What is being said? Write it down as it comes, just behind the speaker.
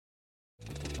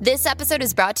This episode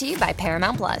is brought to you by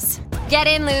Paramount Plus. Get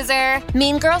in, loser!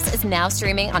 Mean Girls is now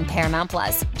streaming on Paramount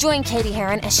Plus. Join Katie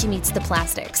Heron as she meets the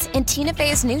plastics in Tina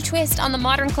Fey's new twist on the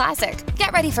modern classic.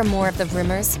 Get ready for more of the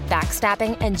rumors,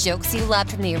 backstabbing, and jokes you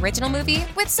loved from the original movie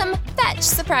with some fetch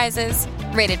surprises.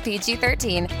 Rated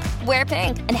PG-13. Wear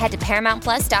pink and head to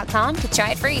ParamountPlus.com to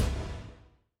try it free.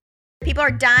 People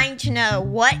are dying to know,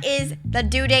 what is the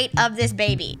due date of this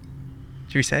baby?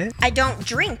 Should we say it? I don't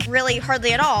drink really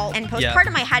hardly at all. And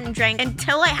postpartum, I hadn't drank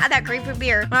until I had that grapefruit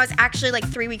beer when I was actually like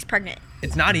 3 weeks pregnant.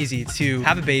 It's not easy to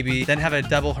have a baby, then have a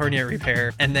double hernia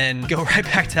repair, and then go right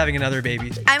back to having another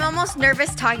baby. I'm almost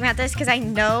nervous talking about this because I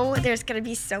know there's going to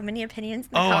be so many opinions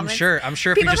in the comments. I'm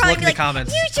sure if people you just look in the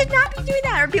comments. You should not be doing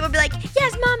that. Or people will be like,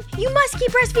 yes, Mom, you must keep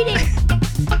breastfeeding.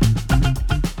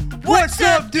 What's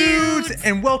up, dudes?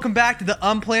 And welcome back to the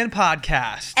Unplanned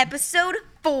Podcast. Episode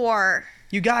 4.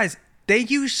 You guys, thank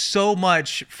you so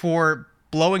much for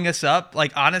blowing us up.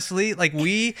 Like, honestly, like,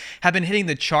 we have been hitting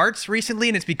the charts recently,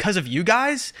 and it's because of you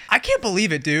guys. I can't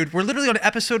believe it, dude. We're literally on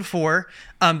episode 4.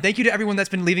 Thank you to everyone that's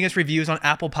been leaving us reviews on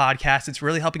Apple Podcasts. It's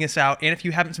really helping us out. And if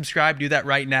you haven't subscribed, do that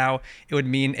right now. It would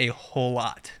mean a whole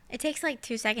lot. It takes like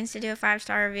 2 seconds to do a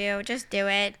 5-star review. Just do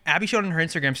it. Abby showed on her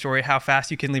Instagram story how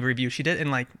fast you can leave a review. She did it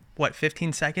in like,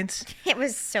 15 seconds? It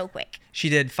was so quick. She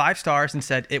did 5 stars and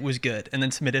said it was good, and then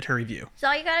submitted her review. That's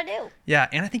all you gotta do. Yeah,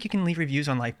 and I think you can leave reviews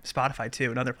on like Spotify too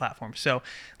and other platforms. So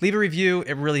leave a review.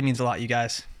 It really means a lot, you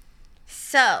guys.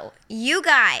 So you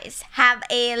guys have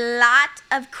a lot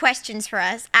of questions for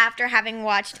us after having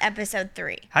watched episode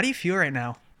 3. How do you feel right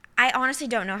now? I honestly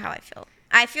don't know how I feel.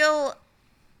 I feel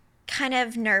kind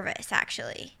of nervous,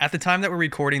 actually. At the time that we're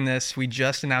recording this, we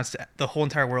just announced to the whole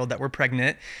entire world that we're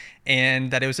pregnant and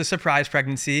that it was a surprise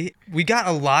pregnancy. We got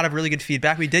a lot of really good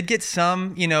feedback. We did get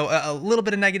some, a little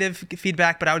bit of negative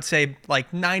feedback, but I would say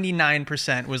like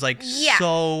 99% was like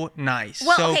so nice.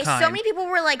 Well, so okay, kind. so many people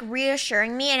were like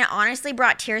reassuring me, and it honestly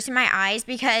brought tears to my eyes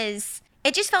because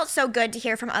it just felt so good to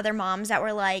hear from other moms that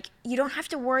were like, you don't have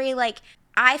to worry. Like,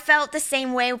 I felt the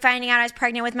same way finding out I was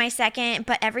pregnant with my second,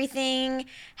 but everything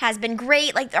has been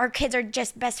great. Like, our kids are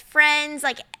just best friends.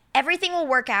 Like, everything will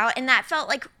work out. And that felt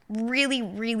like really,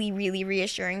 really, really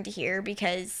reassuring to hear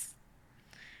because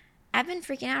I've been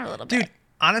freaking out a little bit. Dude,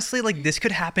 honestly, like, this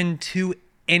could happen to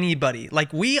anybody.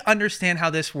 Like, we understand how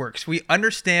this works. We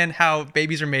understand how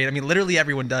babies are made. I mean, literally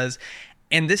everyone does.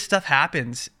 And this stuff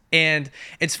happens. And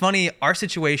it's funny, our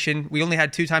situation, we only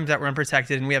had 2 times that were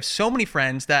unprotected, and we have so many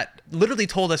friends that literally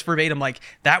told us verbatim, like,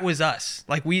 that was us.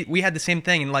 Like, we had the same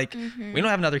thing, and like, we don't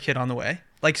have another kid on the way.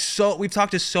 Like, so we've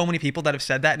talked to so many people that have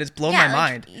said that, and it's blown my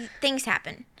mind. Things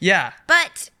happen. Yeah.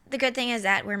 But the good thing is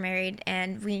that we're married,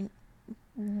 and we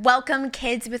welcome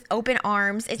kids with open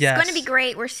arms. It's going to be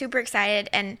great. We're super excited,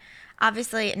 and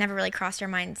obviously it never really crossed our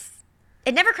minds.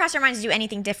 It never crossed our minds to do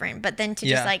anything different, but then to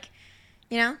just like,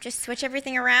 just switch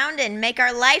everything around and make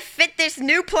our life fit this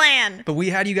new plan. But we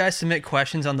had you guys submit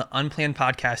questions on the Unplanned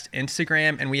Podcast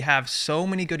Instagram, and we have so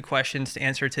many good questions to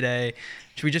answer today.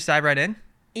 Should we just dive right in?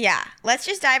 Yeah, let's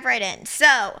just dive right in.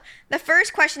 So, the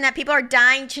first question that people are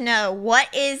dying to know,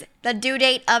 what is the due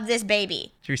date of this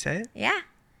baby? Should we say it? Yeah.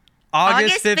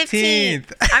 August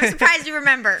 15th. I'm surprised you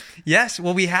remember. Yes.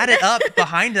 Well, we had it up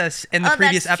behind us in the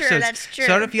previous episodes. That's true.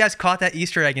 So I don't know if you guys caught that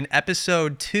Easter egg. In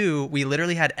episode 2, we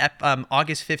literally had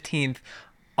August 15th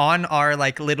on our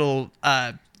like little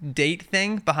date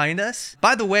thing behind us.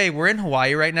 By the way, we're in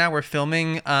Hawaii right now. We're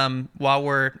filming while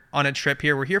we're on a trip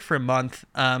here. We're here for a month,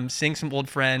 seeing some old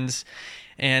friends.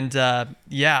 And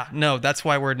that's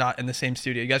why we're not in the same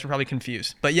studio. You guys were probably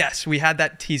confused. But yes, we had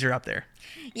that teaser up there.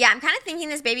 Yeah, I'm kind of thinking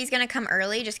this baby's going to come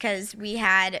early just because we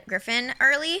had Griffin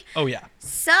early. Oh, yeah.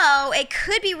 So it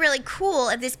could be really cool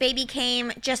if this baby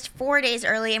came just 4 days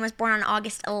early and was born on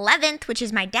August 11th, which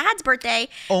is my dad's birthday.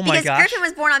 Oh, my gosh. Because Griffin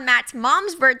was born on Matt's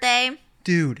mom's birthday.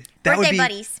 Dude, birthday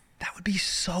buddies. That would be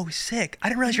so sick. I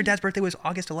didn't realize your dad's birthday was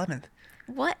August 11th.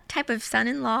 What type of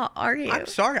son-in-law are you? I'm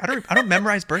sorry. I don't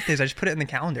memorize birthdays. I just put it in the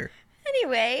calendar.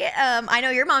 Anyway, I know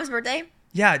your mom's birthday.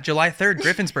 Yeah, July 3rd,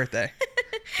 Griffin's birthday.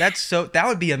 That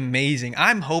would be amazing.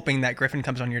 I'm hoping that Griffin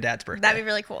comes on your dad's birthday. That'd be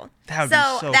really cool. That would be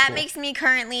so cool. That makes me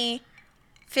currently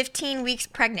 15 weeks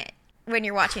pregnant when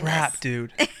you're watching Crap, this.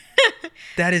 Dude.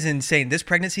 That is insane. This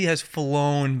pregnancy has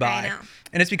flown by. I know.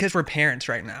 And it's because we're parents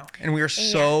right now. And we are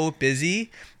so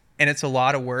busy. And it's a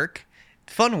lot of work.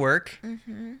 Fun work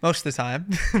most of the time.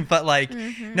 But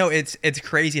no, it's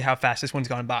crazy how fast this one's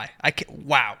gone by.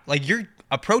 Wow. Like, you're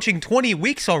approaching 20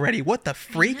 weeks already. What the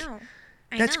freak?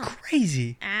 I That's know.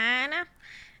 crazy. I know.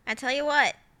 I tell you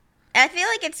what. I feel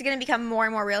like it's going to become more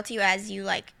and more real to you as you,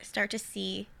 start to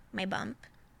see my bump.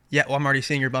 Yeah, well, I'm already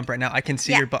seeing your bump right now. I can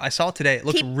see your bump. I saw it today. It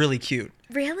looks really cute.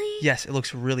 Really? Yes, it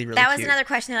looks really, really cute. That cute. was another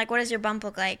question. Like, what does your bump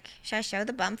look like? Should I show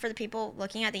the bump for the people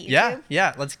looking at the YouTube?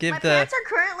 Yeah. Let's give My pants are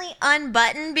currently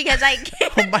unbuttoned because I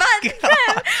can't Oh my button God.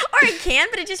 them. Or I can,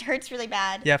 but it just hurts really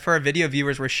bad. Yeah, for our video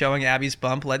viewers, we're showing Abby's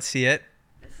bump. Let's see it.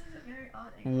 This is a very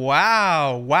odd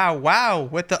Wow.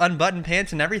 With the unbuttoned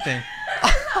pants and everything.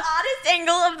 the oddest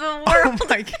angle of the world. Oh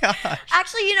my gosh.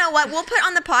 Actually, you know what? We'll put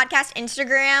on the podcast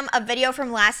Instagram a video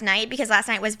from last night because last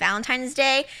night was Valentine's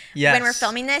Day when we're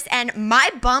filming this, and my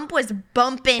bump was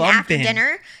bumping after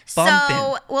dinner.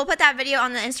 So we'll put that video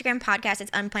on the Instagram podcast.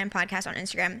 It's Unplanned Podcast on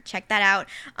Instagram. Check that out.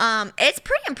 It's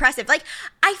pretty impressive. Like,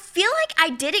 I feel like I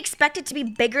did expect it to be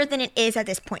bigger than it is at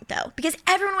this point, though, because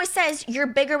everyone always says you're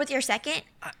bigger with your second.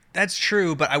 That's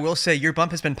true, but I will say your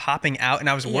bump has been popping out, and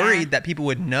I was worried that people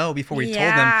would know before we told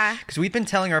them, because we've been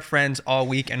telling our friends all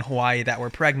week in Hawaii that we're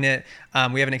pregnant.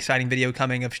 We have an exciting video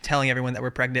coming of telling everyone that we're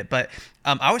pregnant, but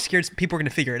I was scared people were going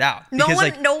to figure it out. No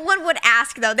one would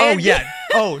ask, though.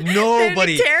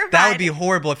 Nobody. That would be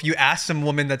horrible if you ask some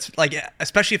woman that's like,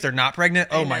 especially if they're not pregnant.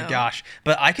 Oh my gosh.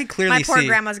 But I could clearly see. My poor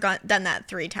grandma's done that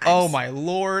 3 times. Oh my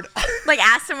Lord. Like,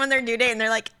 ask someone their due date and they're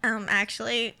like,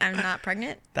 actually, I'm not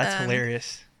pregnant. That's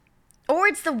hilarious. Or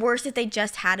it's the worst if they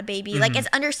just had a baby. Like, it's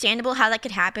understandable how that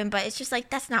could happen, but it's just like,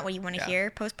 that's not what you want to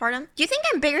hear postpartum. Do you think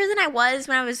I'm bigger than I was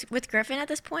when I was with Griffin at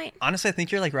this point? Honestly, I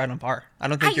think you're like right on par. I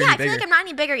don't think you're any bigger. I feel like I'm not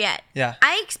any bigger yet. Yeah.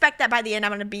 I expect that by the end I'm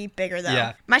going to be bigger, though.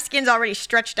 Yeah. My skin's already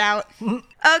stretched out.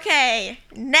 Okay,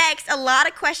 next, a lot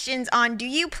of questions on, do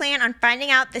you plan on finding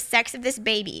out the sex of this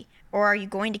baby, or are you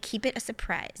going to keep it a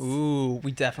surprise? Ooh,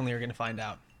 we definitely are going to find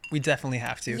out. We definitely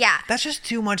have to. Yeah. That's just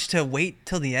too much to wait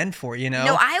till the end for, you know?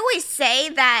 No, I always say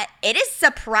that it is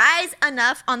surprise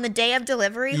enough on the day of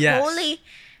delivery. Yes. Holy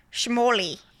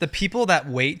schmoly. The people that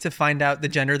wait to find out the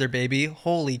gender of their baby,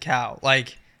 holy cow.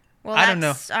 Like, I don't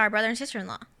know. That's our brother and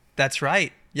sister-in-law. That's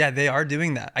right. Yeah, they are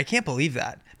doing that. I can't believe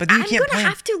that. But then you can't plan. I'm going to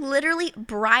have to literally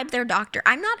bribe their doctor.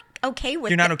 I'm not okay with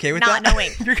it. You're not okay with that? Not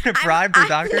knowing. You're going to bribe their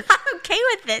doctor? I'm not okay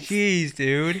with this. Jeez,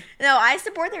 dude. No, I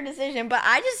support their decision, but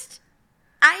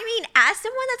as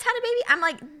someone that's had a baby, I'm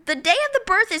like, the day of the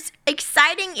birth is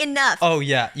exciting enough. Oh,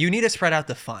 yeah. You need to spread out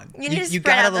the fun. You need to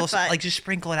spread out the fun. Like, just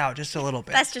sprinkle it out just a little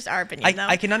bit. That's just our opinion, though.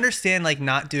 I can understand, like,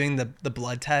 not doing the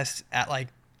blood test at, like,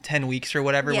 10 weeks or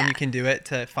whatever when you can do it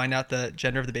to find out the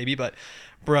gender of the baby. But,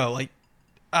 bro, like,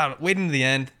 I don't know, waiting to the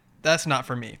end, that's not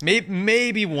for me.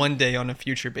 Maybe one day on a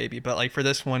future baby, but like for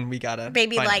this one, we gotta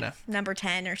baby find like enough. number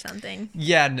 10 or something.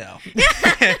 Yeah, no.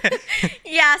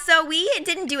 Yeah, so we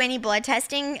didn't do any blood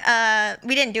testing.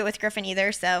 We didn't do it with Griffin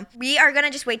either. So we are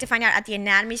gonna just wait to find out at the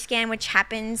anatomy scan, which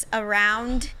happens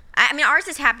around. Ours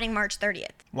is happening March 30th.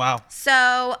 Wow.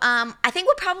 So I think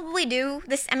we'll probably do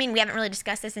this. We haven't really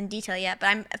discussed this in detail yet, but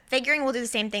I'm figuring we'll do the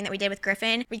same thing that we did with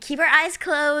Griffin. We keep our eyes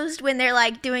closed when they're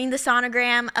like doing the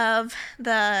sonogram of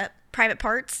the private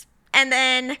parts. And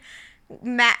then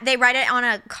they write it on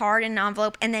a card in an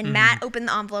envelope, and then Matt opened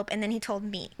the envelope, and then he told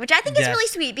me, which I think is really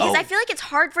sweet because I feel like it's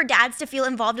hard for dads to feel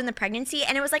involved in the pregnancy,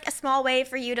 and it was like a small way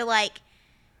for you to like,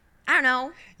 I don't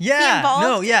know. Be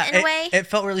involved in a way. It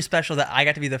felt really special that I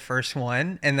got to be the first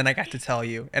one, and then I got to tell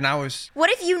you, and I was. What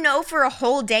if you know for a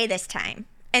whole day this time,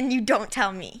 and you don't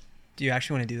tell me? Do you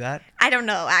actually want to do that? I don't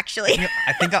know, actually.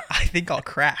 I think I'll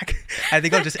crack. I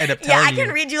think I'll just end up telling you. Yeah, I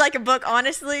can read you like a book,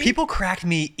 honestly. People cracked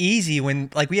me easy when,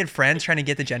 like, we had friends trying to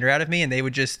get the gender out of me, and they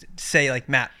would just say, like,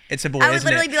 Matt, it's a boy, I would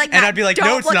literally be like, Matt, and I'd be like,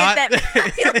 no, it's not.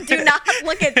 Do not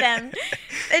look at them.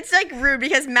 It's, like, rude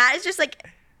because Matt is just, like,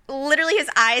 literally his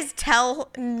eyes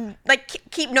tell, like,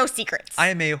 keep no secrets. I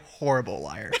am a horrible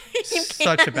liar.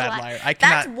 Such a bad liar. I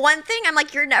cannot. That's one thing I'm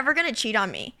like, you're never going to cheat on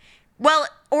me. Well,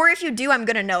 or if you do, I'm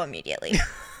going to know immediately.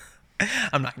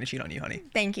 I'm not going to cheat on you, honey.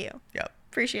 Thank you. Yep.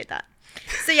 Appreciate that.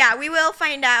 So, yeah, we will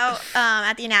find out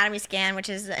at the anatomy scan, which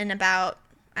is in about,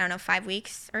 5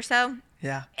 weeks or so.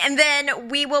 Yeah. And then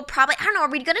we will probably, are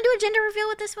we going to do a gender reveal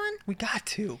with this one? We got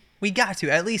to.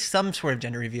 At least some sort of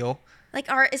gender reveal. Like,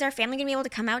 is our family going to be able to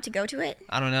come out to go to it?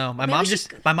 I don't know. My mom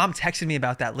texted me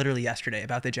about that literally yesterday,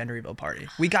 about the gender reveal party.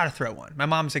 We got to throw one. My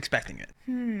mom's expecting it.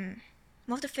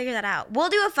 We'll have to figure that out. We'll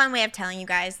do a fun way of telling you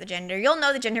guys the gender. You'll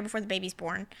know the gender before the baby's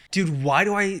born. Dude, why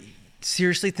do I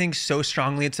seriously think so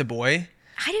strongly it's a boy?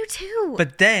 I do too.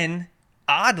 But then,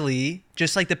 oddly,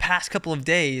 just like the past couple of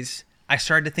days, I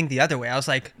started to think the other way. I was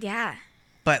like, yeah.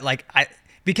 But like,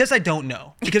 because I don't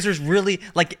know. Because there's really,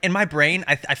 like, in my brain,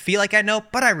 I feel like I know,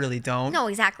 but I really don't. No,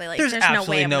 exactly. Like, there's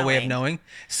absolutely no way of knowing.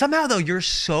 Somehow, though, you're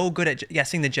so good at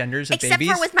guessing the genders of babies.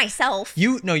 Except for with myself.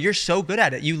 You're so good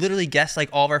at it. You literally guess, like,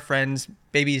 all of our friends'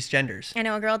 babies' genders. I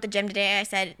know a girl at the gym today, I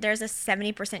said, there's a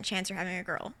 70% chance you're having a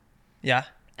girl. Yeah.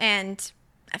 And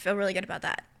I feel really good about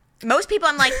that. Most people,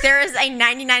 I'm like, there is a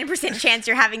 99% chance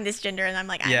you're having this gender, and I'm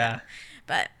like, I know.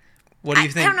 But what do you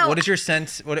think? I don't know. What is your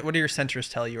sense? What do your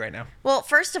sensors tell you right now? Well,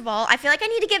 first of all, I feel like I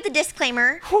need to give the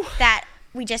disclaimer that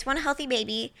we just want a healthy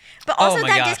baby. But also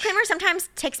that disclaimer sometimes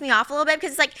ticks me off a little bit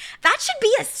because it's like, that should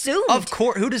be assumed. Of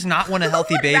course. Who does not want a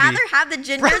healthy baby? Who would rather have the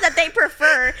gender that they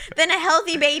prefer than a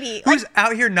healthy baby? Who's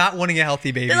out here not wanting a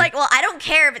healthy baby? They're like, well, I don't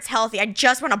care if it's healthy. I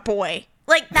just want a boy.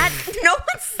 Like that, no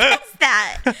one says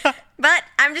that. But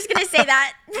I'm just going to say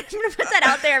that. I'm going to put that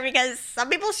out there because some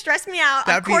people stress me out.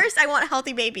 Of course, I want a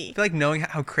healthy baby. I feel like knowing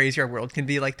how crazy our world can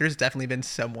be, like there's definitely been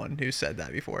someone who said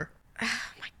that before. Oh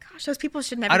my gosh, those people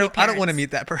should never be parents. I don't want to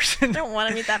meet that person. I don't want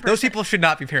to meet that person. Those people should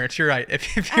not be parents. You're right.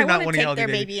 If you're not wanting a healthy baby. I want to take their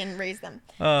baby and raise them.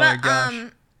 Oh my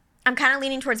gosh. I'm kind of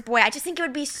leaning towards boy. I just think it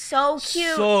would be so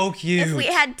cute. So cute. If we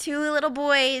had 2 little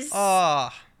boys.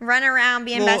 Oh. Run around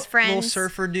being best friends. Little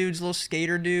surfer dudes, little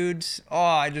skater dudes. Oh,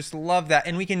 I just love that.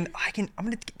 And I'm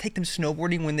going to take them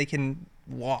snowboarding when they can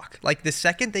walk. Like the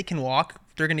second they can walk,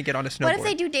 they're going to get on a snowboard. What if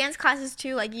they do dance classes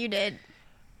too, like you did?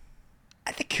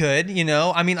 I think could,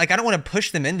 I mean, like I don't want to push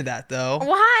them into that though.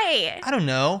 Why? I don't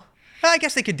know. I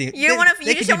guess they could do. You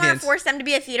just don't want to force them to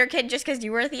be a theater kid just because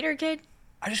you were a theater kid?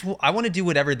 I want to do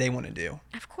whatever they want to do.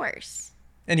 Of course.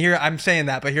 And here I'm saying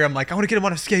that, but here I'm like, I want to get them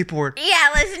on a skateboard. Yeah,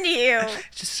 listen to you.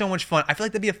 It's just so much fun. I feel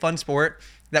like that'd be a fun sport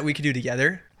that we could do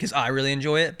together because I really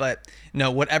enjoy it. But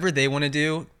no, whatever they want to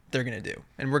do, they're going to do.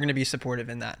 And we're going to be supportive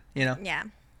in that, Yeah,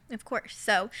 of course.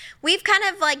 So we've kind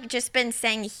of like just been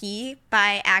saying he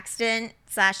by accident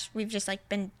 / we've just like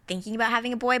been thinking about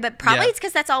having a boy. But probably it's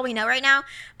because that's all we know right now.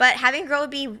 But having a girl would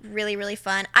be really, really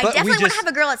fun. I definitely want to have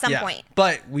a girl at some point.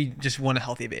 But we just want a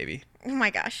healthy baby. Oh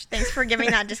my gosh. Thanks for giving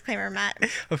that disclaimer, Matt.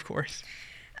 Of course.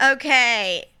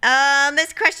 Okay.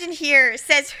 This question here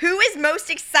says, who is most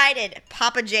excited?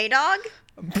 Papa J-Dog?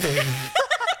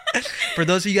 For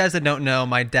those of you guys that don't know,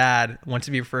 my dad wants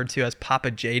to be referred to as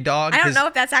Papa J-Dog. I don't know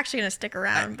if that's actually going to stick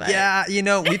around. But yeah,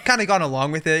 we've kind of gone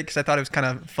along with it because I thought it was kind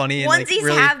of funny. And onesies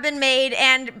have been made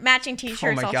and matching t-shirts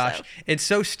also. Oh my gosh. It's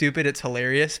so stupid. It's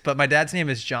hilarious. But my dad's name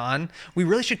is John. We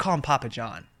really should call him Papa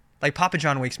John. Like Papa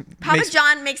John makes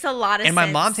a lot of sense. And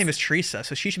my mom's name is Teresa,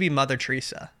 so she should be Mother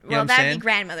Teresa. You know what I'm that'd saying? be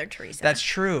Grandmother Teresa. That's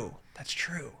true.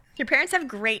 Your parents have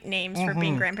great names for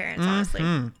being grandparents,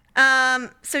 honestly.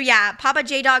 So yeah, Papa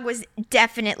J-Dog was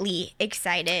definitely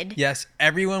excited. Yes,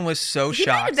 everyone was so shocked. He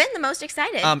might have been the most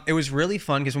excited. It was really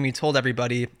fun because when we told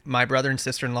everybody, my brother and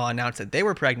sister-in-law announced that they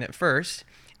were pregnant first,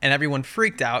 and everyone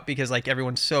freaked out because like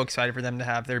everyone's so excited for them to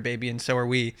have their baby, and so are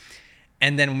we.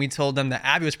 And then when we told them that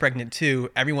Abby was pregnant too,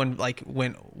 everyone like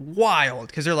went wild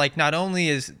because they're like, not only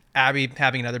is Abby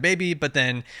having another baby, but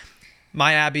then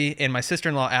my Abby and my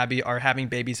sister-in-law Abby are having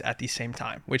babies at the same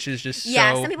time, which is just so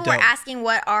some people dope. were asking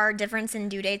what our difference in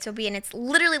due dates will be, and it's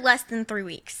literally less than 3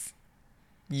 weeks.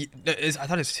 I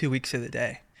thought it's 2 weeks to the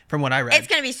day from what I read. It's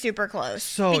going to be super close.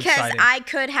 So because exciting. I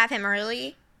could have him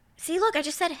early. See, look, I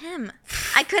just said him.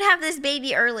 I could have this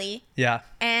baby early. Yeah.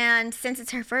 And since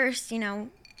it's her first,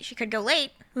 she could go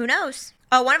late. Who knows?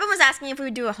 Oh, one of them was asking if we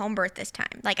would do a home birth this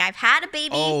time. Like, I've had a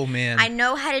baby. Oh, man. I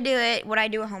know how to do it. Would I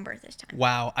do a home birth this time?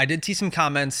 Wow. I did see some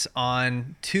comments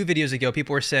on 2 videos ago.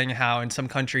 People were saying how in some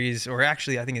countries, or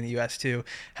actually I think in the U.S. too,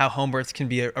 how home births can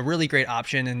be a really great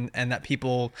option and that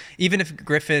people, even if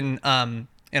Griffin,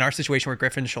 in our situation where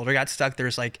Griffin's shoulder got stuck,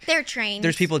 they're trained.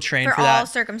 There's people trained for all that.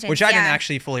 Circumstances. Which I didn't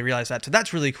actually fully realize that. So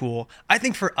that's really cool. I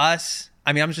think for us,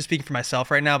 I mean, I'm just speaking for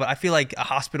myself right now, but I feel like a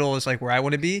hospital is like where I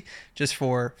want to be just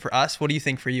for us. What do you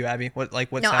think for you, Abby? What No,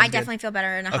 sounds I good? definitely feel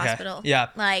better in a hospital. Yeah.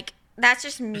 Like, that's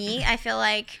just me. I feel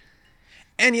like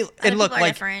and look,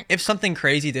 like different. If something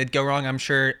crazy did go wrong, I'm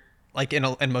sure like in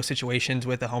most situations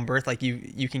with a home birth, like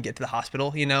you can get to the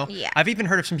hospital, Yeah. I've even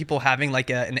heard of some people having like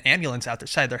an ambulance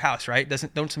outside their house, right?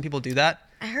 Don't some people do that?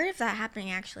 I heard of that happening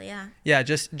actually, yeah. Yeah,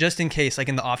 just in case, like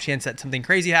in the off chance that something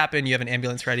crazy happened, you have an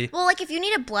ambulance ready. Well, like if you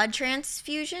need a blood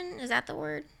transfusion, is that the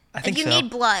word? I think you so. need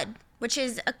blood, which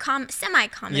is a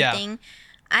semi-common thing.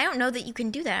 I don't know that you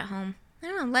can do that at home. I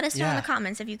don't know. Let us know in the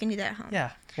comments if you can do that at home. Yeah.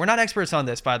 We're not experts on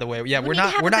this, by the way. Yeah, we're need to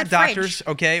have not a good doctors, fridge.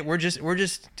 okay? We're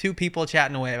just 2 people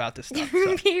chatting away about this stuff.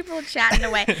 So. People chatting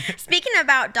away. Speaking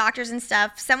about doctors and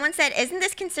stuff, someone said, isn't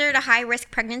this considered a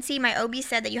high-risk pregnancy? My OB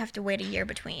said that you have to wait a year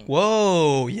between.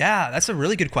 Whoa, yeah, that's a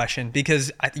really good question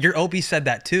because your OB said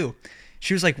that too.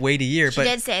 She was like, wait a year. She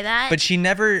did say that? But she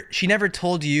never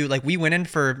told you, like we went in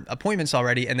for appointments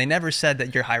already and they never said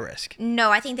that you're high risk.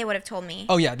 No, I think they would have told me.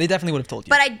 Oh yeah, they definitely would have told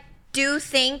you. But I do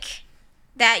think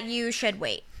that you should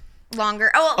wait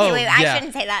longer. Wait, I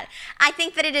shouldn't say that. I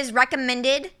think that it is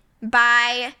recommended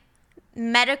by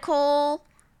medical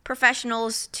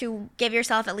professionals to give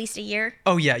yourself at least a year.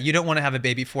 Oh yeah, you don't want to have a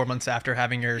baby 4 months after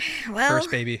having your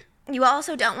first baby. You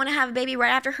also don't want to have a baby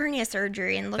right after hernia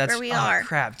surgery, and look where we are. Oh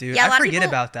crap, dude. Yeah, I forget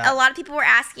about that. A lot of people were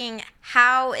asking,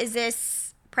 how is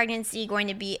this pregnancy going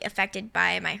to be affected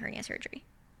by my hernia surgery?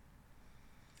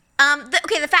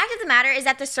 The fact of the matter is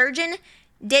that the surgeon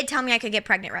did tell me I could get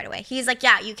pregnant right away. He's like,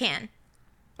 yeah, you can.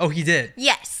 Oh, he did?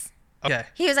 Yes. Okay.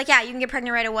 He was like, yeah, you can get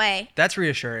pregnant right away. That's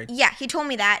reassuring. Yeah, he told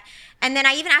me that. And then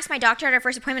I even asked my doctor at our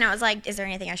first appointment, I was like, is there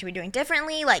anything I should be doing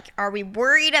differently? Like, are we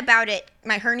worried about it?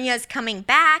 My hernia is coming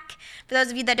back. For those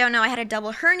of you that don't know, I had a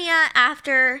double hernia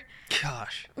after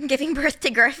giving birth to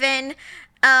Griffin.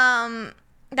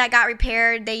 That got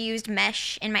repaired. They used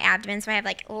mesh in my abdomen, so I have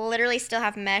literally still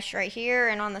have mesh right here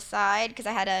and on the side because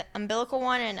I had a umbilical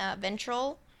one and a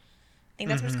ventral. I think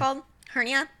that's what it's called,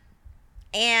 hernia.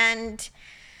 And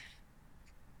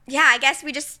yeah, I guess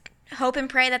we just hope and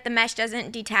pray that the mesh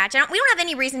doesn't detach. We don't have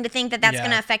any reason to think that that's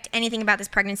going to affect anything about this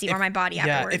pregnancy or my body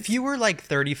afterwards. If you were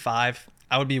 35,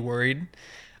 I would be worried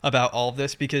about all of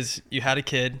this because you had a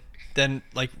kid. Then,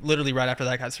 literally right after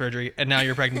that got surgery, and now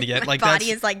you're pregnant again. My body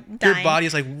is dying. Your body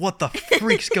is what the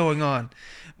freak's going on?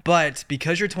 But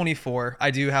because you're 24,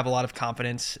 I do have a lot of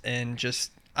confidence in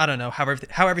just, I don't know,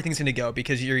 how everything's going to go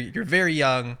because you're very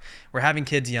young. We're having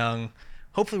kids young.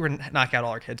 Hopefully, we're knock out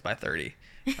all our kids by 30.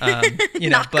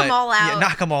 Knock them all out. Yeah,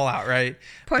 knock them all out, right?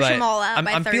 Push them all out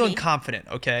by 30. I'm feeling confident,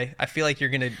 okay? I feel like you're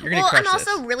gonna crush this. I'm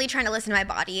also really trying to listen to my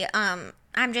body. I'm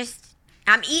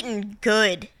eating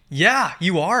good. Yeah,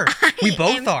 you are. We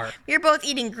both are. We're both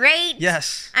eating great.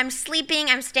 Yes. I'm sleeping.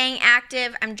 I'm staying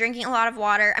active. I'm drinking a lot of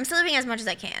water. I'm sleeping as much as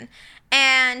I can.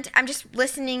 And I'm just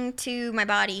listening to my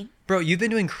body. Bro, you've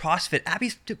been doing CrossFit.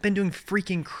 Abby's been doing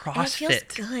freaking CrossFit. And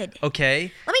it feels good.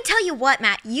 Okay? Let me tell you what,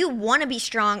 Matt. You want to be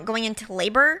strong going into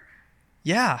labor.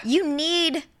 Yeah. You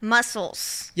need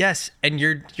muscles. Yes, and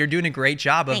you're doing a great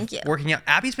job of working out.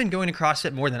 Abby's been going to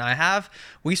CrossFit more than I have.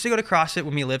 We used to go to CrossFit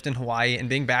when we lived in Hawaii, and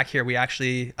being back here, we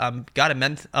actually got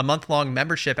a month-long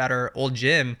membership at our old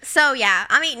gym. So yeah,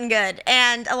 I'm eating good,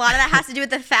 and a lot of that has to do with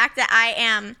the fact that I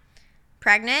am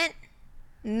pregnant,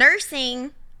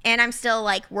 nursing, and I'm still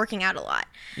working out a lot.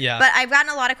 Yeah. But I've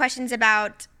gotten a lot of questions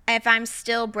about if I'm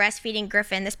still breastfeeding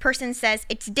Griffin. This person says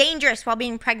it's dangerous while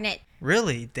being pregnant.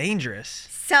 Really? Dangerous?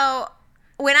 So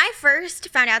when I first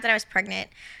found out that I was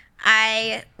pregnant,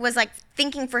 I was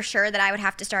thinking for sure that I would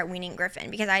have to start weaning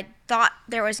Griffin because I thought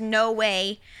there was no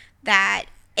way that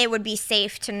it would be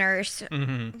safe to nurse or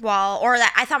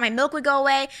that I thought my milk would go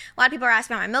away. A lot of people are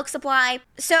asking about my milk supply.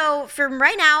 So from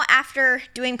right now, after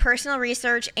doing personal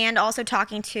research and also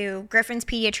talking to Griffin's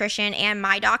pediatrician and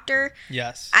my doctor,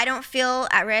 yes, I don't feel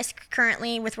at risk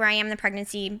currently with where I am in the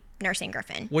pregnancy nursing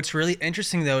Griffin. What's really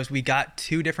interesting though is we got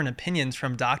 2 different opinions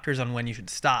from doctors on when you should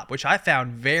stop, which I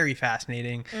found very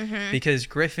fascinating because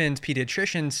Griffin's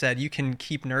pediatrician said you can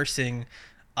keep nursing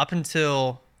up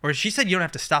until... Or she said you don't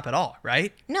have to stop at all,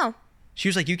 right? No. She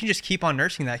was like, you can just keep on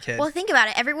nursing that kid. Well, think about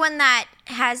it. Everyone that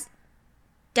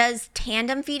does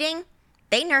tandem feeding,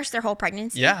 they nurse their whole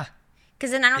pregnancy. Yeah.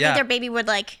 Because then I don't think their baby would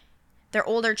their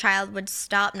older child would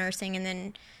stop nursing and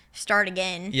then start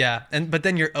again. Yeah. But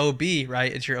then your OB,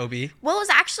 right? It's your OB? Well, it was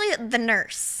actually the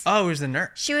nurse. Oh, it was the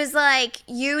nurse. She was like,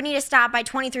 you need to stop by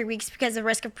 23 weeks because of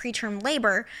risk of preterm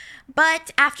labor.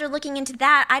 But after looking into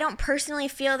that, I don't personally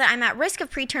feel that I'm at risk of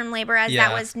preterm labor as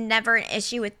that was never an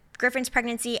issue with Griffin's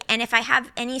pregnancy. And if I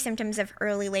have any symptoms of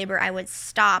early labor, I would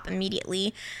stop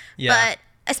immediately. Yeah. But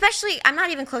especially, I'm not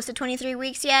even close to 23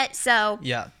 weeks yet. So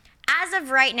yeah. As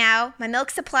of right now, my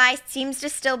milk supply seems to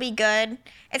still be good.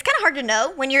 It's kind of hard to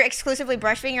know when you're exclusively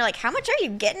breastfeeding. You're like, how much are you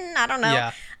getting? I don't know.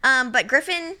 Yeah. But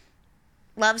Griffin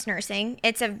loves nursing.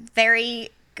 It's a very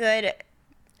good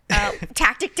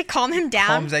tactic to calm him down.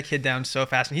 Calms that kid down so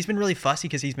fast. And he's been really fussy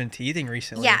because he's been teething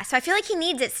recently. Yeah, so I feel like he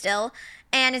needs it still.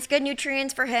 And it's good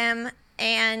nutrients for him.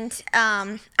 And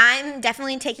I'm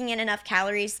definitely taking in enough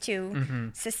calories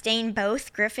to sustain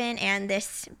both Griffin and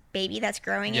this baby that's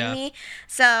growing in me.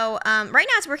 So right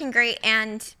now it's working great,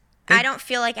 and I don't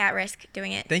feel at risk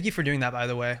doing it. Thank you for doing that, by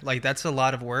the way. That's a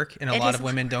lot of work, and a lot of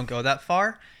women don't go that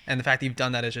far. And the fact that you've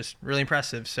done that is just really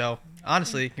impressive. So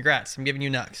honestly, congrats. I'm giving you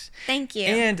nucks. Thank you.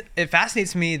 And it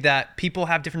fascinates me that people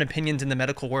have different opinions in the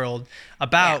medical world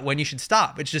about when you should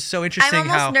stop. It's just so interesting. I'm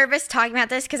almost nervous talking about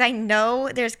this because I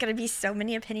know there's going to be so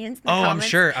many opinions in the comments.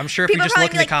 I'm sure if we just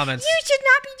look in the comments. You should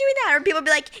not be doing that. Or people be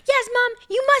like, yes, Mom,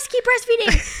 you must keep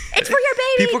breastfeeding. It's for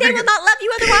your baby. They will not love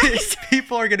you otherwise.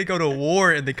 People are going to go to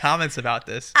war in the comments about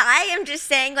this. I am just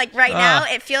saying, right now,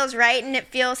 it feels right and it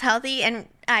feels healthy and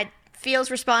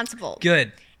feels responsible.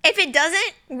 Good. If it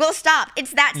doesn't, we'll stop.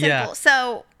 It's that simple. Yeah.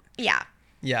 So, yeah.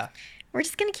 Yeah. We're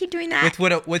just gonna keep doing that.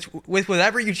 With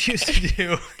whatever you choose to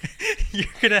do, you're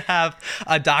gonna have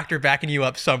a doctor backing you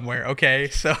up somewhere. Okay,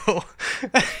 so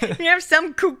you have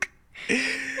some kook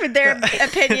with their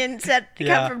opinions that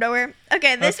come from nowhere.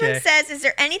 Okay, this one says, "Is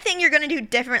there anything you're gonna do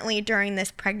differently during this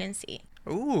pregnancy?"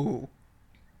 Ooh,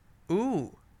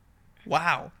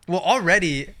 wow. Well,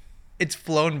 already it's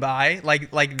flown by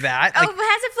like that. Oh, Like,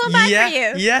 has it flown by for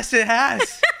you? Yes, it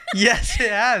has. Yes,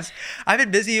 it has. I've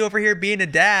been busy over here being a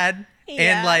dad.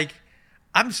 And like,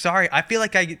 I'm sorry. I feel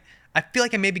like I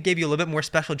maybe gave you a little bit more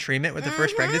special treatment with the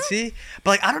first pregnancy,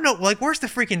 but like, I don't know, like, where's the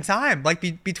freaking time?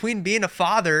 Like between being a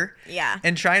father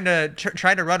and trying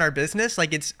to run our business,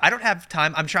 like I don't have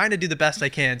time. I'm trying to do the best I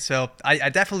can. So I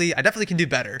definitely can do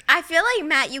better. I feel like,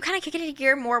 Matt, you kind of kick it into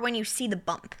gear more when you see the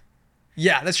bump.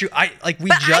 Yeah, that's true. I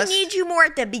need you more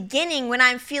at the beginning when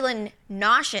I'm feeling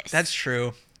nauseous. That's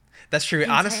true. That's true.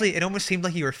 Okay. Honestly, it almost seemed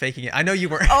like you were faking it. I know you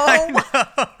weren't. Oh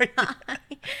my God.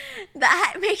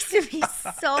 That makes me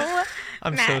so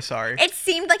I'm mad. so sorry. It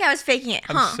seemed like I was faking it,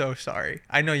 huh? I'm so sorry.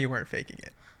 I know you weren't faking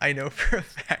it. I know for a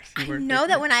fact you weren't. I know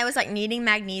that when I was like needing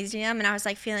magnesium and I was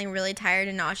like feeling really tired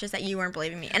and nauseous, that you weren't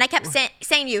believing me. And I kept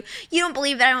saying to you, "You don't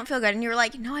believe that I don't feel good," and you were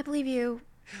like, "No, I believe you."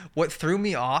 What threw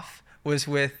me off was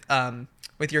with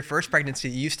your first pregnancy.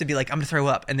 You used to be like, "I'm gonna throw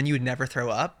up," and then you would never throw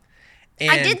up.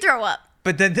 And I did throw up.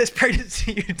 But then this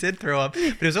pregnancy, you did throw up. But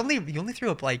it was you only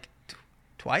threw up like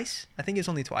twice. I think it was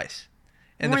only twice.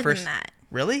 In more the first, than that.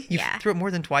 Really? You threw up more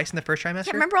than twice in the first trimester?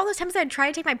 Yeah, remember all those times I'd try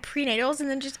to take my prenatals and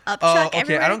then just upchuck okay.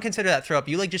 everywhere? I don't consider that throw up.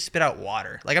 You like just spit out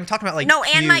water. Like I'm talking about like no,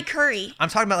 puke. and my curry. I'm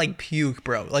talking about like puke,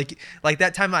 bro. Like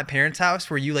that time at my parents' house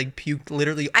where you like puked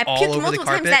literally I all puked over the multiple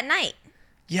carpet. times that night.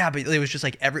 Yeah, but it was just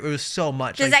like it was so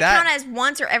much. Does like that count as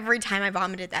once or every time I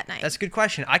vomited that night? That's a good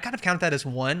question. I kind of count that as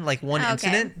one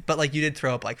incident, but like you did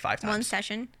throw up like 5 times. One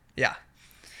session. Yeah.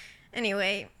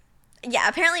 Anyway, yeah,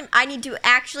 apparently I need to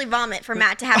actually vomit for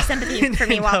Matt to have sympathy for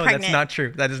me while pregnant. That's not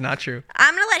true. That is not true.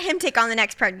 I'm going to let him take on the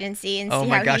next pregnancy and see how he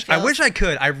feels. Oh my gosh. I wish I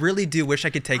could. I really do wish I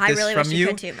could take this really from wish you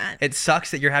could too, Matt. It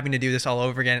sucks that you're having to do this all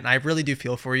over again, and I really do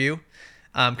feel for you.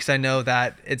 Because I know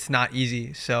that it's not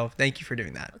easy. So thank you for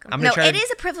doing that. It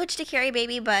is a privilege to carry a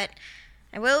baby, but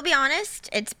I will be honest,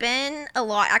 it's been a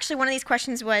lot. Actually, one of these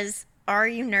questions was, are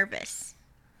you nervous?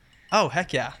 Oh,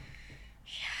 heck yeah.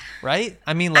 Right?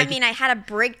 I mean, I had a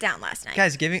breakdown last night.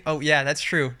 Guys, oh, yeah, that's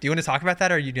true. Do you want to talk about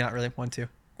that or you do not really want to?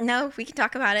 No, we can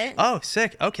talk about it. Oh,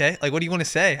 sick. Okay. Like, what do you want to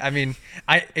say? I mean,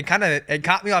 it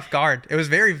caught me off guard. It was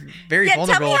very, very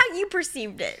vulnerable. Tell me how you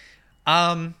perceived it.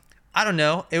 I don't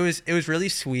know. It was really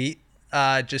sweet.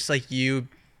 Just like you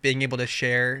being able to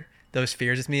share those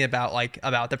fears with me about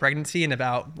the pregnancy and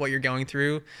about what you're going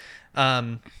through.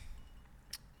 Yeah,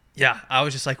 I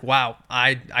was just like, wow,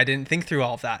 I didn't think through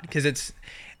all of that because it's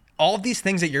all of these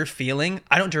things that you're feeling.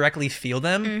 I don't directly feel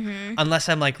them unless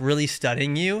I'm like really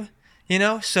studying you, you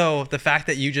know? So the fact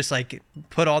that you just like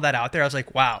put all that out there, I was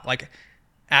like, wow, like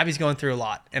Abby's going through a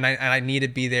lot and I need to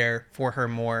be there for her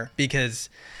more because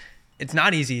it's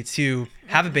not easy to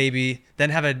have a baby,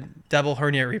 then have a double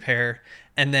hernia repair,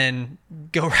 and then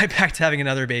go right back to having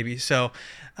another baby. So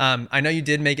I know you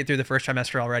did make it through the first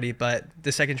trimester already, but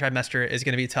the second trimester is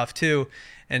going to be tough too.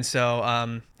 And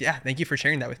so, yeah, thank you for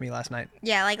sharing that with me last night.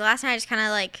 Yeah, like last night I just kind of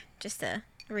like, just to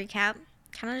recap,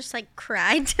 kind of just like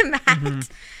cried to Matt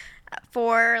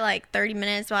for like 30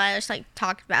 minutes while I just like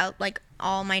talked about like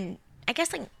all my, I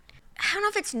guess like, I don't know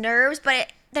if it's nerves,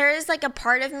 but there is like a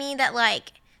part of me that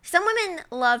like, some women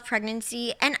love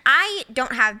pregnancy, and I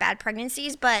don't have bad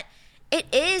pregnancies, but it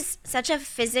is such a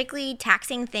physically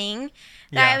taxing thing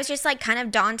that I was just like kind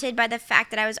of daunted by the fact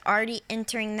that I was already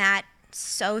entering that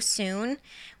so soon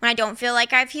when I don't feel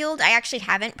like I've healed. I actually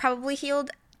haven't probably healed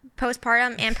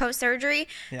postpartum and post-surgery.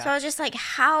 So I was just like,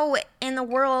 how in the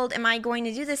world am I going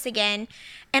to do this again?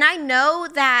 And I know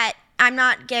that I'm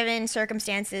not given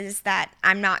circumstances that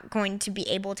I'm not going to be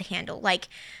able to handle. Like,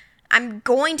 I'm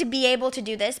going to be able to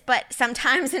do this, but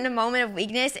sometimes in a moment of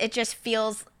weakness, it just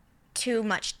feels too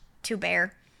much to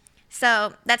bear.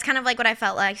 So that's kind of like what I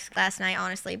felt like last night,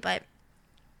 honestly, but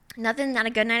nothing, not a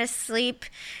good night of sleep.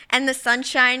 And the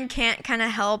sunshine can't kind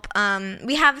of help.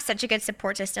 We have such a good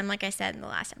support system, like I said in the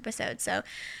last episode. So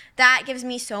that gives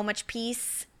me so much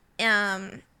peace.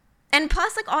 And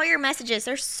plus, like, all your messages,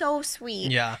 they're so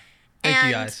sweet. Yeah. Thank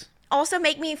you guys. Also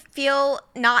make me feel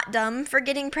not dumb for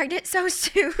getting pregnant so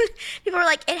soon. People are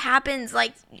like, it happens.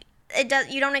 Like, it does.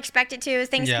 You don't expect it to.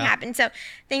 Things can happen. So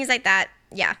things like that.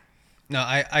 Yeah. No,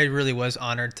 I really was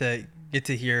honored to get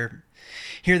to hear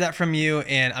that from you.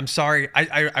 And I'm sorry.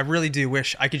 I really do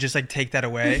wish I could just like take that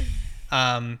away. But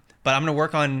I'm going to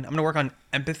work on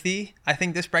empathy. I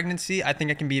think this pregnancy, I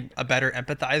think I can be a better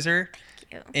empathizer.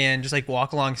 and just like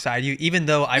walk alongside you, even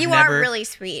though I've you never. You are really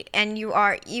sweet, and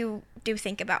you do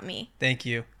think about me. Thank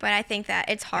you. But I think that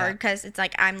it's hard because it's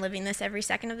like I'm living this every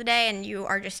second of the day, and you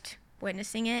are just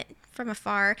witnessing it from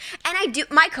afar. And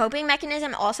my coping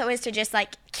mechanism also is to just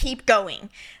like keep going,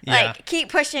 like keep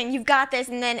pushing. You've got this,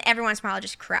 and then every once in a while I'll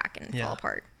just crack and fall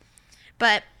apart.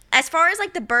 But as far as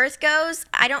like the birth goes,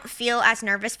 I don't feel as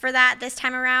nervous for that this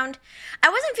time around. I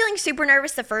wasn't feeling super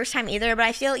nervous the first time either, but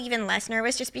I feel even less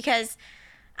nervous just because,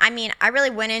 I mean, I really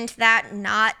went into that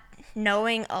not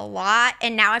knowing a lot,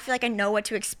 and now I feel like I know what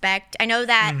to expect. I know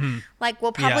that like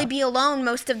we'll probably be alone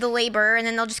most of the labor, and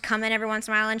then they'll just come in every once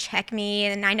in a while and check me,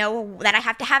 and I know that I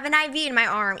have to have an IV in my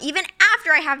arm even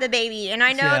after I have the baby, and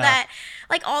I know that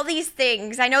like all these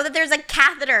things. I know that there's a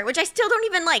catheter, which I still don't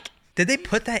even like. Did they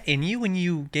put that in you when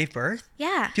you gave birth?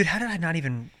 Yeah. Dude, how did I not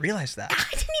even realize that?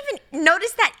 I didn't even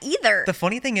notice that either. The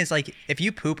funny thing is, like, if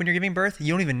you poop when you're giving birth,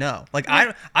 you don't even know. Like,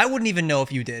 I wouldn't even know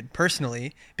if you did,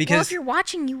 personally, because... Well, if you're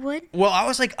watching, you would. Well, I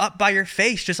was, like, up by your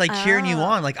face, just, like, cheering you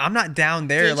on. Like, I'm not down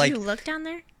there, Did like... you look down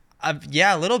there?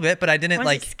 Yeah, a little bit, but I didn't, Was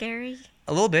like... it scary?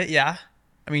 A little bit, yeah.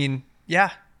 I mean,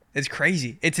 yeah. It's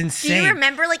crazy. It's insane. Do you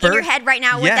remember, like, in your head right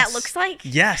now what that looks like?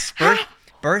 Yes.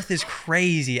 Birth is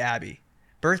crazy, Abby.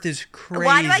 Birth is crazy.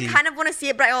 Why do I kind of want to see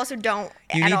it, but I also don't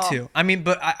You at need all. to. I mean,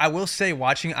 but I will say,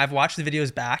 I've watched the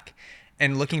videos back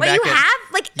and looking back. Wait, you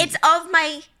have? Like, it's of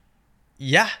my...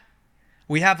 Yeah.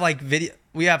 We have, like,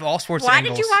 we have all sorts of Why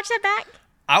angles. did you watch that back?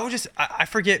 I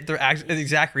forget the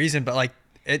exact reason, but, like,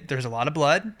 there's a lot of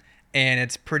blood, and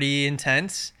it's pretty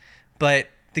intense. But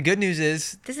the good news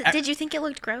is... Did you think it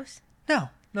looked gross? No.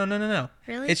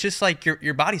 Really? It's just like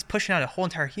your body's pushing out a whole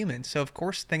entire human. So, of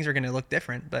course, things are going to look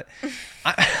different. But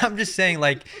I'm just saying,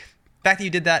 like, the fact that you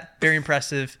did that, very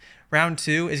impressive. Round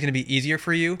 2 is going to be easier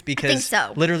for you because I think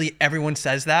so. Literally everyone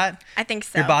says that. I think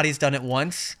so. Your body's done it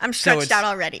once. I'm stretched out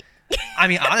already. I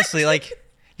mean, honestly, like,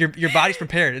 your body's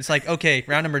prepared. It's like, okay,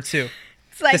 round number 2.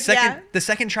 It's like, the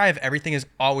second try of everything is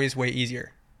always way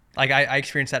easier. Like, I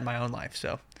experienced that in my own life,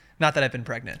 so... Not that I've been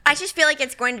pregnant. I just feel like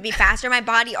it's going to be faster. My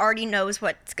body already knows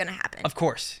what's going to happen. Of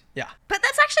course, yeah. But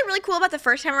that's actually really cool about the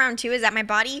first time around, too, is that my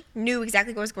body knew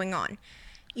exactly what was going on.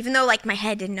 Even though, like, my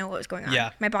head didn't know what was going on.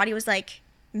 Yeah. My body was, like,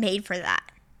 made for that.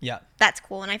 Yeah. That's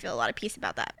cool, and I feel a lot of peace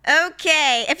about that.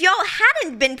 Okay, if y'all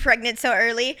hadn't been pregnant so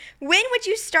early, when would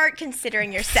you start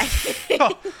considering your second?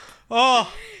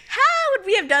 Oh. How would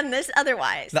we have done this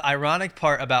otherwise? The ironic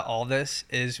part about all this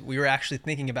is we were actually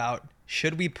thinking about,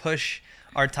 should we push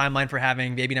our timeline for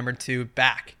having baby number 2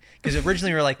 back? Because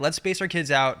originally we were like, let's space our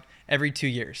kids out every 2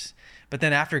 years. But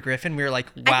then after Griffin, we were like,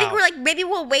 wow. I think we're like, maybe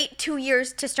we'll wait 2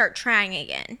 years to start trying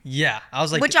again. Yeah. I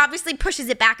was like... Which obviously pushes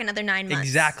it back another 9 months.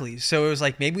 Exactly. So it was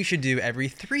like, maybe we should do every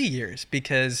 3 years,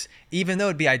 because even though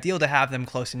it'd be ideal to have them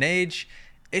close in age,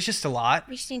 it's just a lot.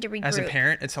 We just need to regroup. As a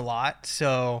parent, it's a lot.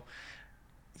 So...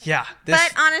 Yeah.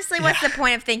 But honestly, what's the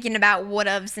point of thinking about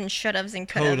would-haves and should-haves and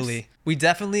could-haves? Totally. We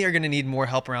definitely are going to need more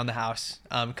help around the house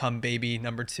come baby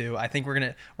number 2. I think we're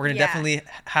going to definitely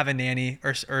have a nanny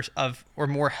or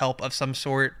more help of some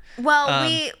sort. Well,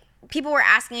 people were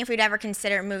asking if we'd ever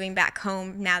consider moving back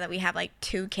home now that we have like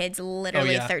 2 kids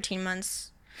literally 13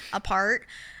 months apart.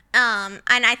 And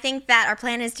I think that our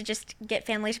plan is to just get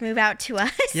families to move out to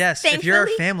us. Yes, thankfully. If you're our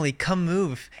family, come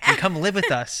move and come live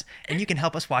with us, and you can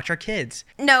help us watch our kids.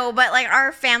 No, but like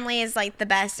our family is like the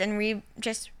best, and we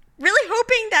just really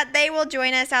hoping that they will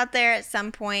join us out there at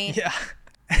some point. Yeah.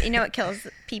 You know, it kills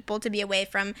people to be away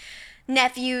from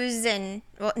nephews and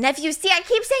nephews. See, I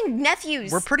keep saying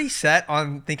nephews. We're pretty set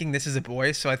on thinking this is a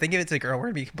boy, so I think if it's a girl, we're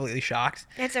gonna be completely shocked.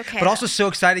 It's okay. But also so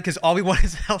excited because all we want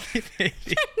is a healthy baby.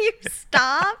 Can you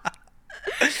stop?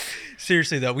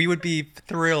 Seriously though, we would be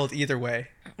thrilled either way.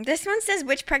 This one says,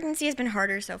 which pregnancy has been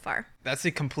harder so far? That's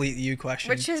a complete you question.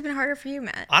 Which has been harder for you,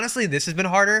 Matt? Honestly, this has been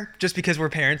harder just because we're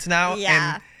parents now.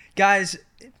 Yeah. And guys,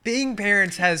 being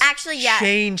parents has actually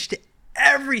changed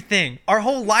everything. Our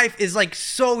whole life is like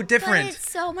so different. But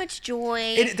it's so much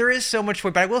joy. There is so much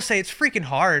joy, but I will say it's freaking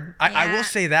hard. I will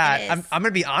say that. I'm going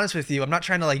to be honest with you. I'm not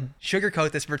trying to like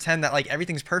sugarcoat this, pretend that like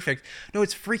everything's perfect. No,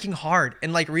 it's freaking hard.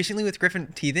 And like recently with Griffin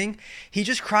teething, he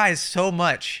just cries so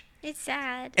much. It's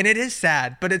sad. And it is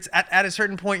sad, but it's at a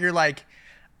certain point you're like,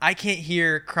 I can't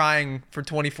hear crying for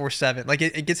 24/7. Like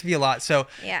it gets to be a lot. So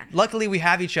luckily we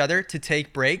have each other to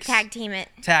take breaks. Tag team it.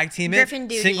 Griffin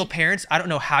duty. Single parents. I don't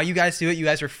know how you guys do it. You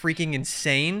guys are freaking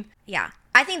insane. Yeah.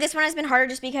 I think this one has been harder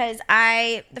just because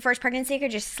the first pregnancy I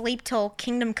could just sleep till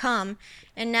kingdom come.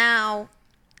 And now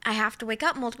I have to wake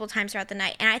up multiple times throughout the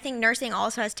night. And I think nursing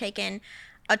also has taken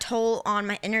a toll on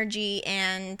my energy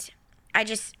and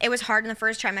it was hard in the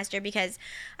first trimester because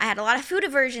I had a lot of food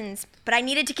aversions, but I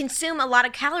needed to consume a lot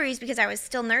of calories because I was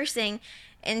still nursing.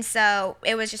 And so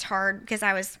it was just hard because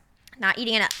I was not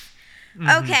eating enough.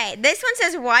 Okay, this one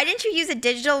says, why didn't you use a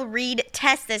digital read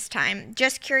test this time?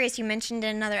 Just curious, you mentioned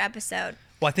in another episode.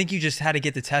 Well, I think you just had to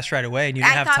get the test right away and you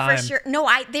didn't have time. I thought for sure. No,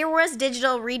 there was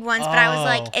digital read once, but I was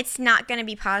like, it's not going to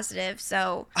be positive,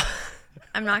 so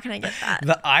I'm not going to get that.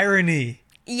 The irony.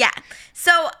 Yeah.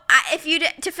 So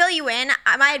to fill you in,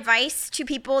 my advice to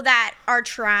people that are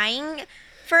trying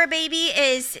for a baby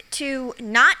is to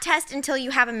not test until you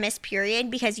have a missed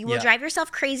period, because you will drive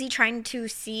yourself crazy trying to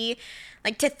see,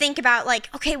 like, to think about,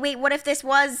 like, okay, wait, what if this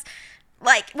was,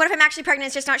 like, what if I'm actually pregnant,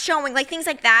 it's just not showing, like, things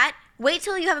like that. Wait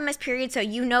till you have a missed period so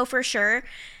you know for sure.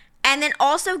 And then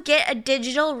also get a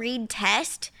digital read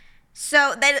test.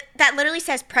 So that literally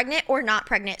says pregnant or not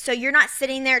pregnant. So you're not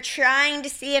sitting there trying to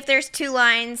see if there's 2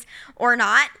 lines or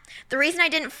not. The reason I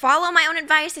didn't follow my own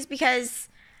advice is because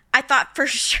I thought for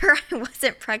sure I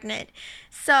wasn't pregnant.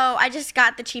 So I just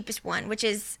got the cheapest one, which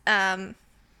is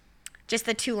just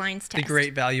the 2 lines test. The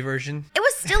great value version. It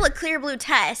was still a clear blue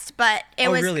test, but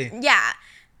it was really? Yeah.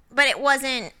 But it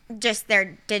wasn't just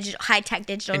their high-tech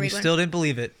digital read. And you still didn't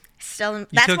believe it.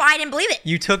 That's why I didn't believe it.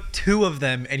 You took 2 of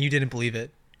them and you didn't believe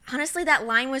it. Honestly, that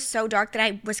line was so dark that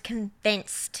I was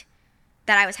convinced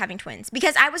that I was having twins.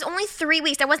 Because I was only 3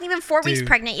 weeks. I wasn't even 4 weeks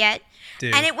pregnant yet.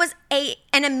 And it was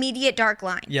an immediate dark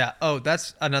line. Yeah. Oh,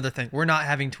 that's another thing. We're not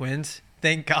having twins.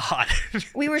 Thank God.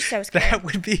 We were so scared. That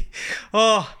would be...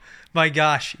 Oh... My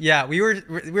gosh. Yeah, we were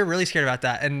really scared about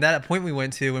that. And that point we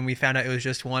went to when we found out it was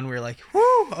just 1, we were like,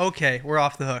 whoo, okay, we're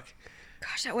off the hook.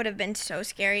 Gosh, that would have been so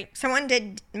scary. Someone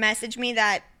did message me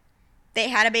that they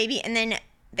had a baby and then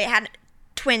they had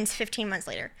twins 15 months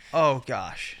later. Oh,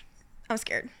 gosh. I'm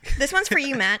scared. This one's for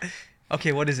you, Matt.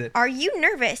 Okay, what is it? Are you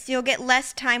nervous you'll get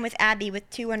less time with Abby with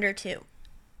 2 under 2?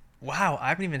 Wow, I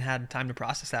haven't even had time to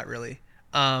process that, really.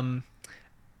 I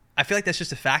feel like that's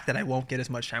just a fact that I won't get as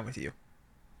much time with you.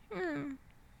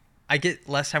 I get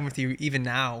less time with you even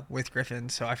now with Griffin,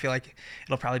 so I feel like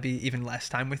it'll probably be even less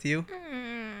time with you.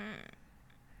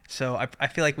 So I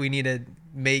feel like we need to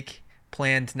make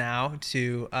plans now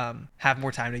to have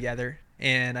more time together,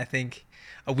 and I think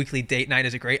a weekly date night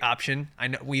is a great option. I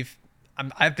know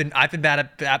I've been bad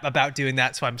about doing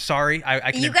that, so I'm sorry.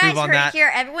 I can improve on that. You guys heard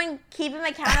here. Everyone keep him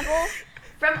accountable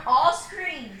from all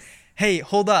screens. Hey,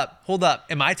 hold up.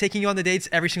 Am I taking you on the dates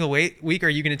every single week, or are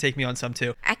you going to take me on some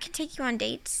too? I can take you on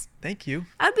dates. Thank you.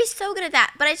 I would be so good at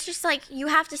that, but it's just like you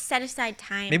have to set aside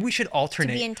time. Maybe we should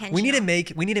alternate. To be intentional. We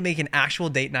need to make an actual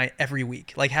date night every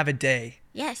week. Like have a day.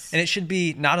 Yes. And it should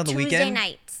be not on the weekend. Tuesday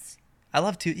nights. I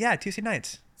love Tuesday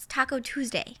nights. It's Taco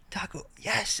Tuesday.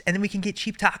 Yes. And then we can get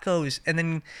cheap tacos and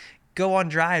then go on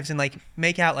drives and like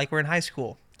make out like we're in high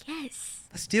school. Yes.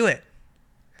 Let's do it.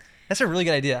 That's a really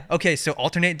good idea. Okay, so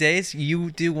alternate days.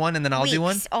 You do one and then I'll do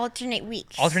one? Alternate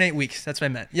weeks. Alternate weeks. That's what I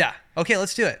meant. Yeah. Okay,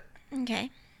 let's do it. Okay.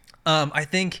 I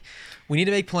think we need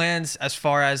to make plans as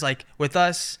far as like with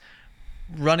us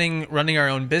running our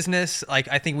own business. Like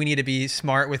I think we need to be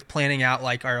smart with planning out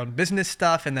like our own business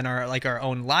stuff and then our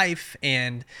own life.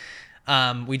 And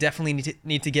we definitely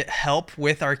need to get help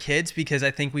with our kids because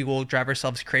I think we will drive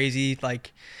ourselves crazy.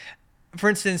 Like for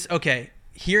instance, okay,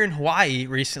 here in Hawaii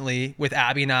recently with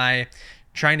Abby and I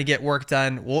trying to get work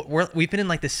done, we've been in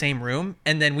like the same room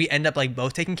and then we end up like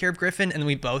both taking care of Griffin and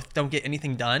we both don't get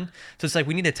anything done. So it's like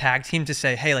we need a tag team to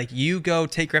say, hey, like you go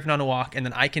take Griffin on a walk and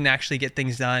then I can actually get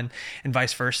things done and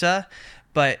vice versa.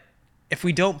 But if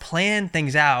we don't plan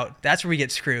things out, that's where we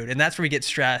get screwed and that's where we get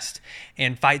stressed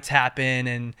and fights happen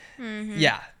and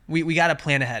yeah. We got to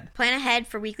plan ahead. Plan ahead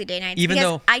for weekly day nights. Even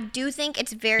though I do think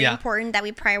it's very important that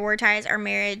we prioritize our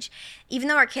marriage. Even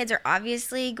though our kids are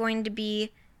obviously going to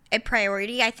be a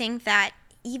priority, I think that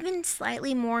even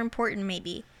slightly more important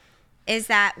maybe is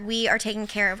that we are taking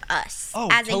care of us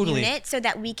as a unit so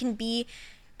that we can be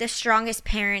the strongest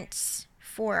parents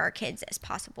for our kids as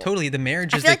possible. Totally. The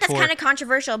marriage is the core. I feel like that's kind of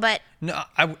controversial, but... No,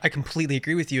 I completely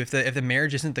agree with you. If the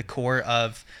marriage isn't the core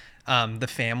of... the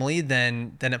family,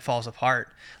 then it falls apart.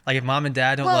 Like if mom and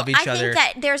dad don't love each other. I think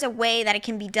that there's a way that it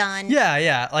can be done.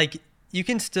 Yeah. Like you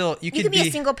can still you could be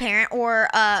a single parent or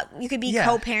you could be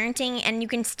co-parenting and you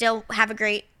can still have a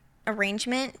great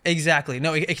arrangement. Exactly.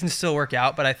 No, it can still work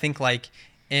out, but I think like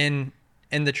in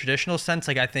the traditional sense,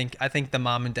 like I think the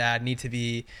mom and dad need to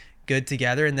be good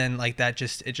together and then like it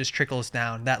just trickles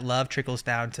down. That love trickles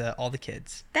down to all the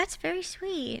kids. That's very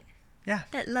sweet. Yeah.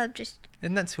 That love just...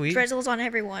 Isn't that sweet? Drizzles on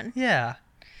everyone. Yeah.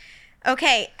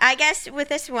 Okay, I guess with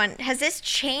this one, has this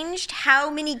changed how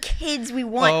many kids we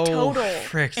want total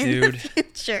frick, in dude. the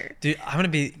future? Dude, I'm going to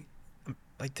be,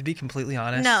 like, to be completely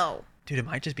honest. No. Dude, it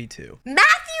might just be 2. Matthew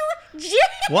James!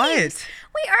 What?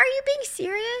 Wait, are you being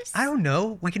serious? I don't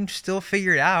know. We can still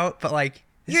figure it out, but like...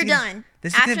 You're done.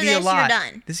 This is After gonna be a this, lot. you're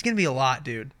done. This is going to be a lot,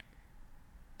 dude.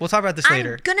 We'll talk about this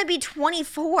later. I'm gonna be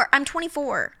 24. I'm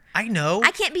 24. I know.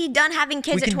 I can't be done having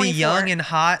kids we at can 24. be young and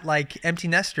hot, like empty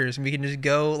nesters, and we can just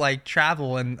go like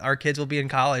travel, and our kids will be in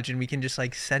college, and we can just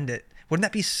like send it. Wouldn't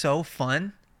that be so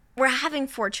fun? We're having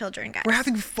 4 children, guys. We're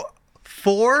having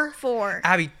 4? 4.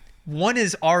 Abby, 1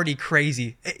 is already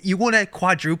crazy. You want to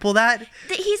quadruple that?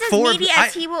 He's as 4 needy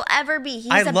as he will ever be.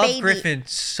 He's I a love baby. Griffin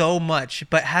so much,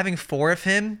 but having 4 of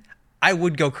him, I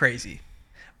would go crazy.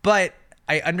 But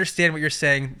I understand what you're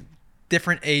saying.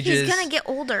 Different ages. He's gonna get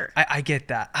older. I get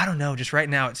that. I don't know. Just right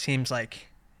now, it seems like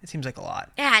a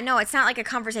lot. Yeah, no, it's not like a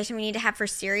conversation we need to have for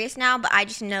serious now, but I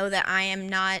just know that I am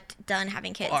not done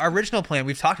having kids. Our original plan,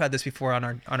 we've talked about this before on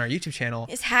our YouTube channel,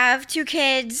 is have 2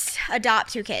 kids,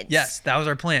 adopt 2 kids. Yes, that was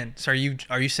our plan. So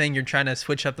are you saying you're trying to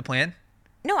switch up the plan?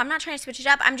 No, I'm not trying to switch it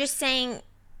up. I'm just saying.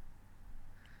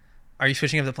 Are you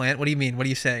switching up the plan? What do you mean? What are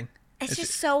you saying? It's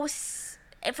just so.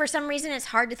 For some reason, it's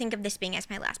hard to think of this being as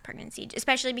my last pregnancy,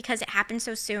 especially because it happened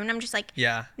so soon. I'm just like,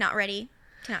 not ready.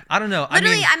 I don't know.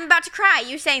 Literally, I'm about to cry.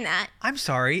 You saying that? I'm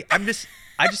sorry. I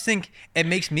just think it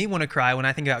makes me want to cry when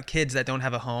I think about kids that don't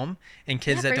have a home and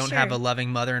kids that don't have a loving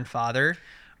mother and father,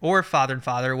 or father and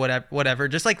father, whatever.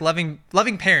 Just like loving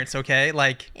parents, okay?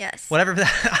 Like, yes, whatever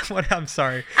that. I'm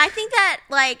sorry. I think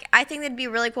that'd be a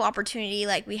really cool opportunity.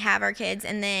 Like, we have our kids,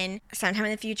 and then sometime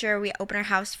in the future, we open our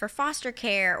house for foster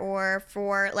care, or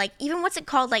for like, even what's it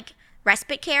called, like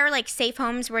respite care, like safe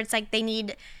homes, where it's like they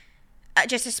need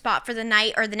just a spot for the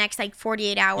night or the next like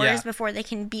 48 hours before they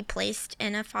can be placed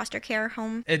in a foster care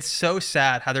home. It's so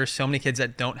sad how there's so many kids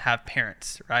that don't have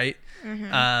parents, right?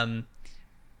 Mm-hmm.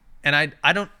 And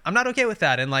I'm not okay with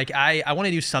that. And like, I want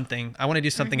to do something. I want to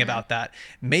do something about that.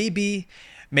 Maybe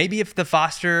if the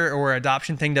foster or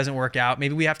adoption thing doesn't work out,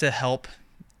 maybe we have to help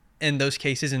in those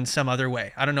cases in some other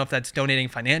way. I don't know if that's donating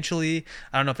financially.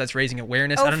 I don't know if that's raising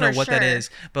awareness. I don't know what that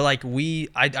is. But like,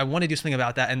 I want to do something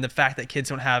about that. And the fact that kids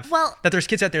don't have, that there's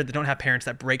kids out there that don't have parents,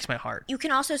 that breaks my heart. You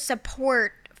can also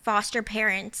support foster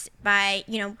parents by,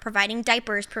 providing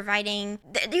diapers,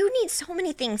 you need so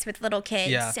many things with little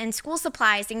kids and school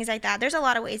supplies, things like that. There's a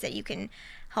lot of ways that you can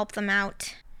help them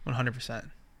out.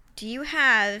 100%. Do you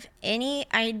have any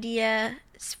ideas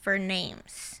for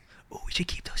names? Oh, we should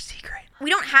keep those secret. We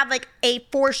don't have like a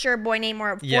for sure boy name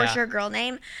or a for sure girl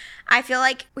name. I feel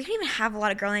like we don't even have a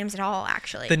lot of girl names at all,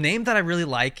 actually. The name that I really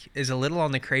like is a little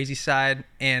on the crazy side,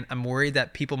 and I'm worried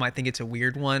that people might think it's a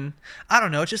weird one. I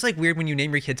don't know. It's just like weird when you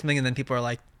name your kid something and then people are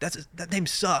like, that name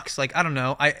sucks. Like, I don't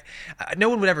know. No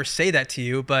one would ever say that to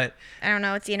you, but I don't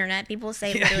know. It's the internet. People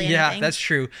say literally anything. Yeah, that's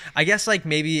true. I guess like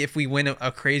maybe if we went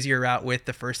a crazier route with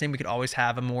the first name, we could always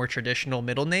have a more traditional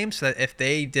middle name, so that if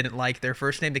they didn't like their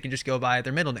first name, they can just go by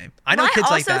their middle name. I know kids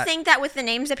like that. I also think that with the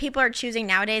names that people are choosing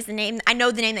nowadays, I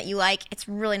know the name that you like, it's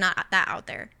really not that out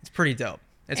there. It's pretty dope.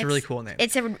 It's a really cool name.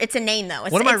 It's a name though.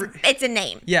 It's a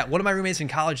name. Yeah, one of my roommates in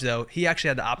college though, he actually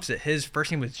had the opposite. His first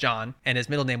name was John and his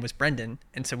middle name was Brendan,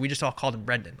 and so we just all called him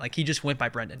Brendan. Like, he just went by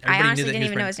Brendan. Everybody I honestly didn't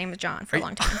even know his name was John for a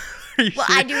long time. Well,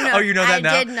 I do know. Oh, you know that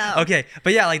now? I did know. Okay,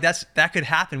 but yeah, like that could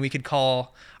happen. We could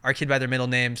call our kid by their middle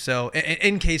name, so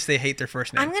in case they hate their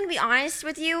first name. I'm gonna be honest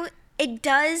with you. It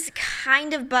does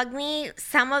kind of bug me,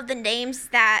 some of the names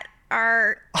that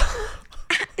are.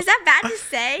 Is that bad to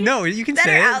say? No, you can say it.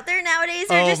 That are out there nowadays.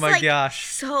 They're just my gosh.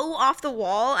 So off the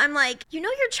wall. I'm like, your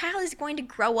child is going to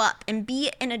grow up and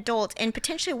be an adult and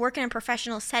potentially work in a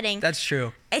professional setting. That's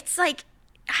true. It's like,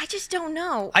 I just don't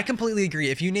know. I completely agree.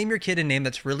 If you name your kid a name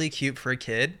that's really cute for a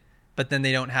kid, but then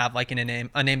they don't have like a name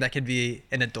that could be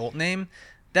an adult name,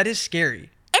 that is scary.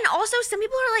 And also, some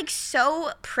people are like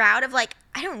so proud of like,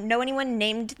 I don't know anyone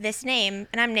named this name,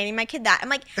 and I'm naming my kid that. I'm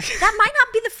like, that might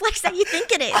not be the flex that you think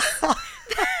it is.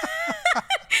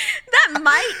 That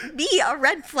might be a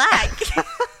red flag.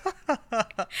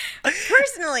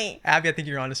 Personally. Abby, I think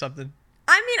you're onto something.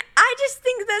 I mean, I just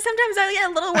think that sometimes I get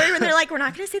a little worried when they're like, we're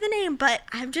not going to say the name, but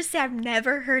I've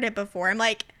never heard it before. I'm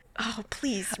like, oh,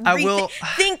 please.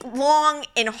 Think long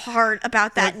and hard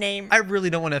about that name. I really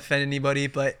don't want to offend anybody,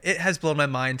 but it has blown my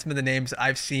mind, some of the names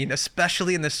I've seen,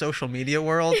 especially in the social media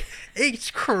world. It's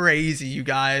crazy, you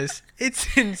guys.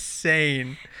 It's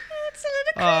insane. It's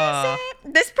a little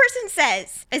crazy. This person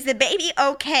says, is the baby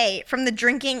okay from the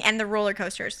drinking and the roller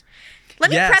coasters?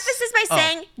 Let me preface this by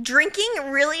saying drinking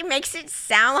really makes it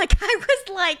sound like I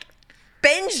was like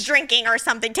binge drinking or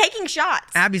something, taking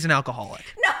shots. Abby's an alcoholic.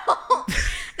 No.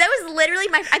 That was literally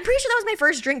I'm pretty sure that was my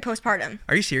first drink postpartum.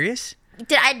 Are you serious?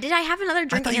 Did I have another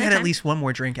drink? I thought you had at least one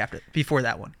more drink before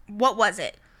that one. What was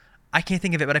it? I can't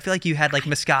think of it, but I feel like you had like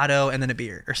Moscato and then a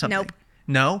beer or something. Nope.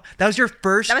 No? That was your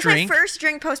first drink? That was my first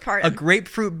drink postpartum. A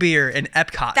grapefruit beer in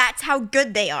Epcot. That's how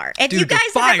good they are. If Dude, you guys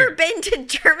they're have fire. ever been to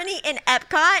Germany in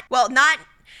Epcot, well, not...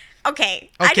 Okay.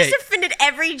 I just offended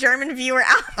every German viewer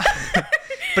out there.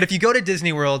 But if you go to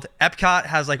Disney World, Epcot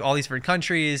has like all these different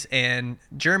countries, and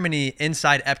Germany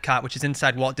inside Epcot, which is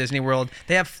inside Walt Disney World,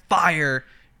 they have fire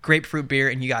grapefruit beer,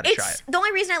 and you got to try it. The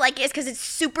only reason I like it is because it's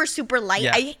super, super light.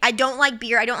 Yeah. I don't like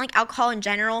beer. I don't like alcohol in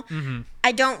general.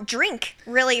 I don't drink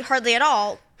really hardly at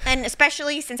all. And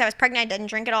especially since I was pregnant, I didn't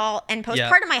drink at all. And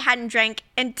postpartum, I hadn't drank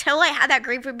until I had that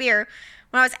grapefruit beer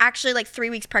when I was actually like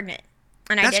 3 weeks pregnant.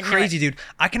 And I didn't know it. That's crazy, dude.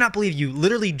 I cannot believe you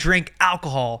literally drank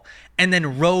alcohol and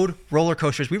then rode roller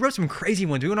coasters. We rode some crazy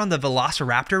ones. We went on the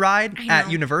Velociraptor ride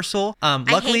at Universal.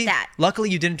 Luckily, I hate that.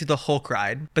 Luckily, you didn't do the Hulk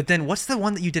ride. But then, what's the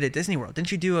one that you did at Disney World?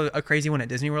 Didn't you do a crazy one at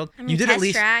Disney World? I mean, you did Test at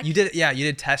least. Track. You did. Yeah, you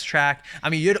did Test Track. I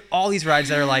mean, you did all these rides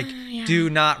that are like, do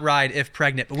not ride if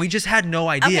pregnant. But we just had no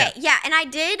idea. Okay, yeah, and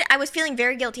I was feeling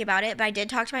very guilty about it, but I did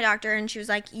talk to my doctor, and she was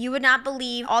like, you would not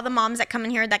believe all the moms that come in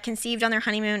here that conceived on their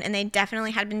honeymoon, and they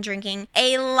definitely had been drinking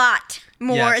a lot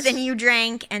more than you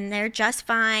drank, and they're just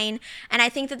fine. And I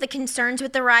think that the concerns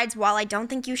with the rides, while I don't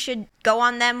think you should go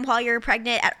on them while you're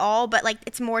pregnant at all, but like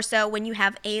it's more so when you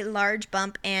have a large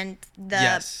bump and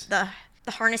the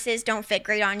harnesses don't fit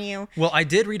great on you. Well, I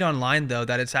did read online, though,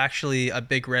 that it's actually a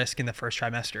big risk in the first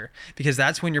trimester because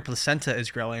that's when your placenta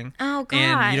is growing. Oh, gosh.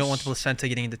 And you don't want the placenta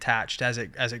getting detached as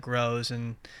it grows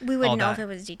and we wouldn't know that. if it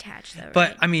was detached, though, But,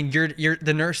 right? I mean,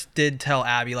 the nurse did tell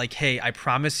Abby, like, hey, I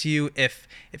promise you, if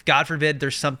God forbid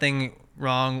there's something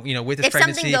wrong, with this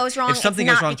pregnancy. If something goes wrong, it's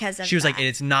not because of she was like, that.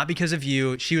 it's not because of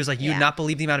you. She was like, you would not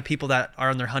believe the amount of people that are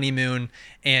on their honeymoon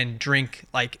and drink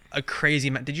like a crazy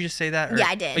amount. Did you just say that? Or, yeah,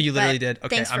 I did. Oh, you literally did.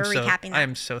 Okay, thanks for recapping that. I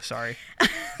am so sorry.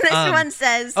 This one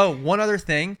says... Oh, one other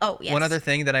thing. Oh, yes. One other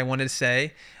thing that I wanted to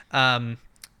say. I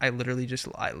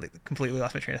completely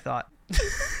lost my train of thought.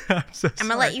 I'm going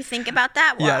to let you think about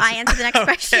that while I answer the next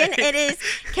question. It is,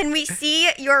 can we see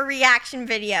your reaction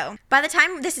video? By the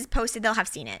time this is posted, they'll have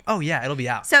seen it. Oh, yeah, it'll be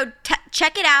out. So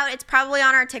check it out. It's probably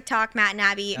on our TikTok, Matt and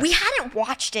Abby. Yes. We hadn't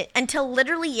watched it until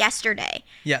literally yesterday.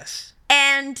 Yes.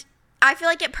 And I feel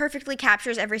like it perfectly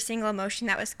captures every single emotion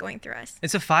that was going through us.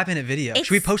 It's a 5-minute video.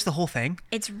 Should we post the whole thing?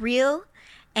 It's real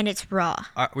and it's raw.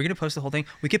 Are we going to post the whole thing?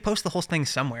 We could post the whole thing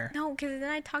somewhere. No, because then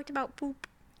I talked about poop.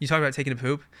 You talk about taking a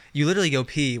poop. You literally go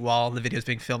pee while the video is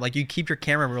being filmed. Like you keep your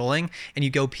camera rolling and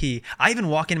you go pee. I even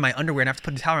walk in my underwear and I have to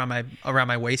put a towel around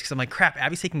my waist because I'm like, crap,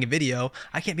 Abby's taking a video.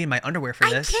 I can't be in my underwear for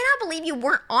this. I cannot believe you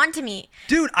weren't on to me.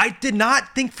 Dude, I did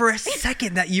not think for a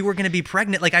second that you were gonna be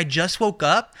pregnant. Like I just woke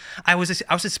up. I was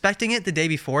suspecting it the day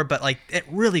before, but like it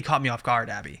really caught me off guard,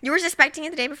 Abby. You were suspecting it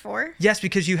the day before? Yes,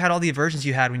 because you had all the aversions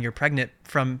you had when you're pregnant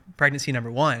from pregnancy number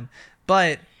 1.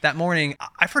 But that morning,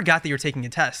 I forgot that you were taking a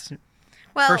test.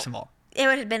 Well, first of all, it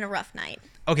would have been a rough night.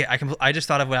 Okay, I just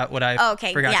thought of what I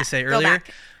forgot to say earlier.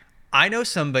 Back. I know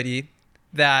somebody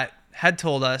that had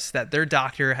told us that their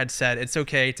doctor had said it's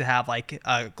okay to have like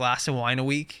a glass of wine a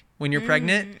week when you're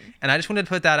pregnant, and I just wanted to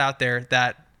put that out there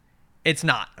that it's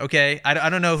not okay. I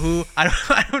don't know who.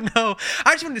 I don't know.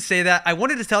 I just wanted to say that. I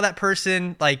wanted to tell that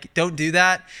person like don't do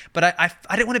that, but I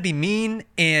didn't want to be mean,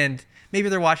 and maybe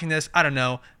they're watching this. I don't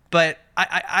know, but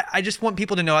I just want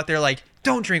people to know out there like.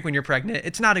 Don't drink when you're pregnant.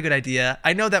 It's not a good idea.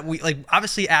 I know that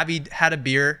obviously Abby had a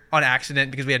beer on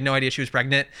accident because we had no idea she was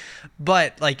pregnant.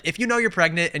 But like, if you know you're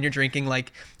pregnant and you're drinking,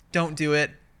 like, don't do it.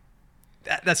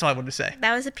 That's all I wanted to say.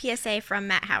 That was a PSA from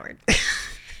Matt Howard.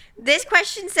 This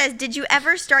question says, did you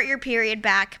ever start your period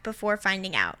back before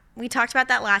finding out? We talked about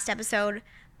that last episode,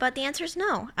 but the answer is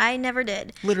no. I never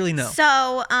did. Literally no.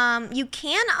 So you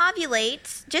can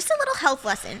ovulate. Just a little health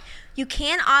lesson. You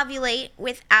can ovulate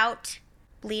without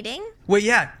bleeding. Wait,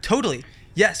 yeah, totally.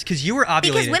 Yes, because you were ovulating.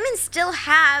 Because women still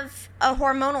have a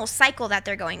hormonal cycle that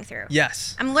they're going through.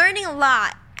 Yes. I'm learning a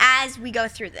lot as we go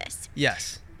through this.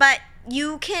 Yes. But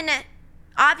you can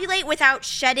ovulate without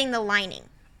shedding the lining.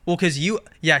 Well, because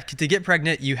to get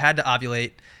pregnant, you had to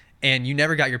ovulate, and you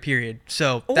never got your period.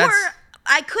 So that's... Or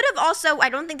I could have also, I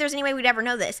don't think there's any way we'd ever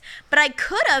know this, but I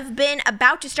could have been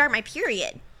about to start my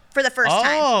period for the first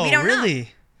time. Oh, we don't really? know.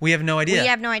 We have no idea. We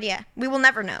have no idea. We will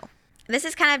never know. This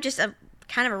is kind of just a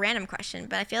random question,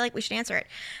 but I feel like we should answer it.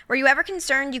 Were you ever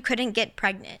concerned you couldn't get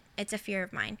pregnant? It's a fear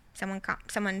of mine. Someone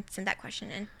sent that question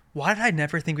in. Why did I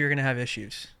never think we were going to have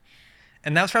issues?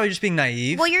 And that was probably just being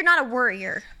naive. Well, you're not a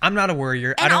worrier. I'm not a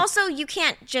worrier. And also, you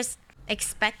can't just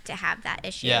expect to have that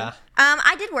issue. Yeah.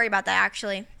 I did worry about that,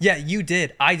 actually. Yeah, you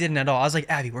did. I didn't at all. I was like,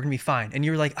 Abby, we're going to be fine. And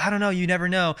you were like, I don't know. You never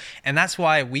know. And that's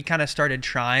why we kind of started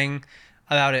trying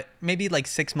about it maybe like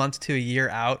 6 months to a year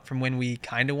out from when we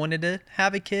kind of wanted to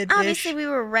have a kid. Obviously, we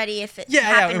were ready if it Yeah,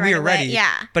 happened we right were away. ready.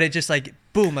 Yeah. But it just like,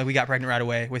 boom, like we got pregnant right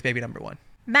away with baby number 1.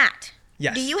 Matt.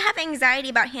 Yes. Do you have anxiety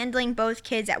about handling both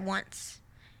kids at once?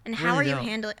 And how Really are you don't.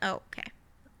 handling? Oh, okay.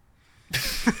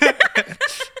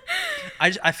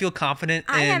 I feel confident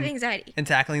I have anxiety. in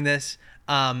tackling this.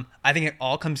 I think it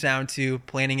all comes down to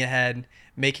planning ahead,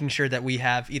 making sure that we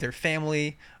have either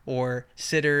family or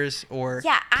sitters or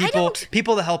Yeah, I don't-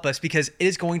 people to help us, because it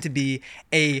is going to be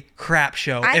a crap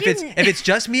show. I If didn't- it's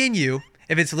just me and you,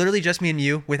 if it's literally just me and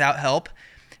you without help,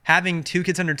 having 2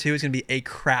 kids under 2 is going to be a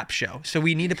crap show. So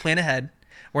we need to plan ahead.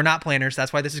 We're not planners.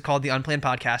 That's why this is called the Unplanned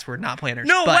Podcast. We're not planners.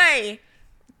 No But- way.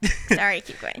 Sorry,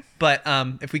 keep going. But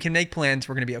if we can make plans,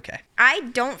 we're going to be okay. I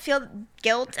don't feel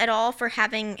guilt at all for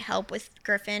having help with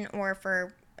Griffin or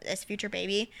for this future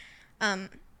baby.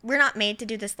 We're not made to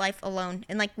do this life alone,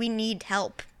 and like we need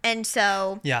help. And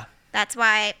so Yeah. that's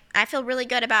why I feel really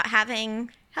good about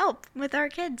having help with our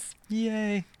kids.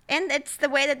 Yay. And it's the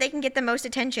way that they can get the most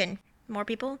attention. More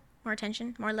people, more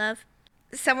attention, more love.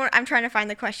 I'm trying to find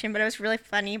the question, but it was really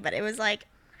funny. But it was like,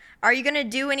 are you going to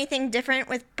do anything different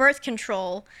with birth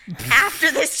control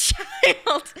after this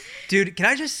child? Dude, can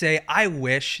I just say, I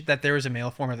wish that there was a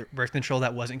male form of birth control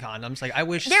that wasn't condoms. Like, I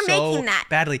wish They're so making that.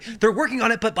 badly. They're working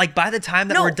on it, but like by the time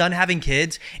that No. we're done having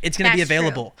kids, it's going to be That's true.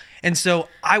 available. And so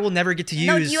I will never get to use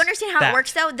No, do you understand how that. it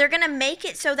works though? They're going to make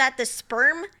it so that the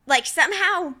sperm like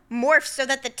somehow morphs so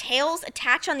that the tails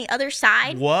attach on the other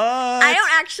side. What? I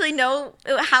don't actually know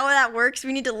how that works.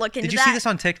 We need to look into Did you that. see this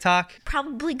on TikTok?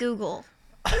 Probably Google.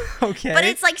 Okay. But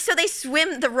it's like so they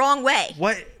swim the wrong way.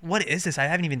 What is this? I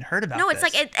haven't even heard about No, it's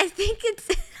this. like I think it's.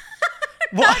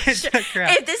 What Not is sure. that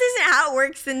crap? If this isn't how it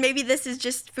works, then maybe this is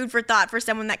just food for thought for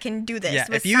someone that can do this Yeah,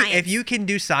 with if science. you can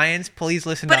do science, please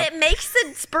listen But up. it makes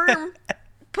the sperm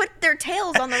put their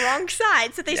tails on the wrong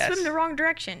side, so they Yes. swim the wrong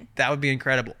direction. That would be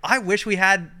incredible. I wish we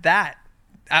had that.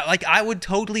 I would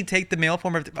totally take the male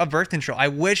form of birth control. I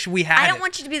wish we had I don't it.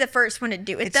 want you to be the first one to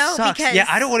do it, It though, sucks. because Yeah,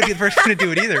 I don't want to be the first one to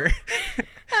do it either.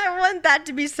 I want that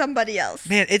to be somebody else.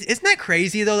 Man, isn't that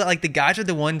crazy though that like the guys are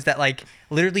the ones that like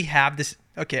literally have this.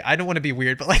 Okay, I don't want to be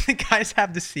weird, but like the guys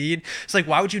have the seed. It's like,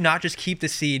 why would you not just keep the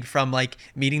seed from like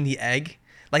meeting the egg?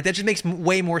 Like that just makes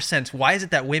way more sense. Why is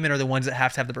it that women are the ones that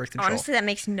have to have the birth control? Honestly, that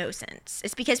makes no sense.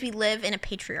 It's because we live in a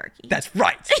patriarchy. That's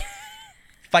right.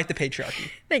 Fight the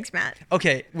patriarchy. Thanks, Matt.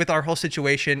 Okay, with our whole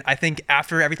situation, I think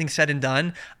after everything's said and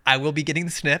done, I will be getting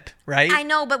the snip, right? I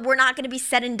know, but we're not going to be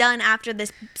said and done after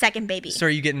this second baby. So are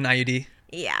you getting an IUD?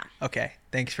 Yeah. Okay,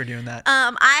 thanks for doing that.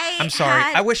 I'm sorry.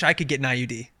 I wish I could get an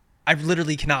IUD. I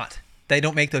literally cannot. They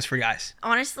don't make those for guys.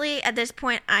 Honestly, at this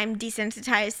point, I'm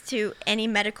desensitized to any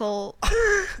medical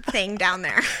thing down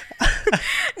there.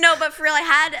 No, but for real, I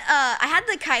had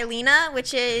the Kyleena,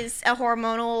 which is a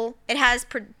hormonal. It has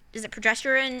is it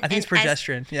progesterone? I think it's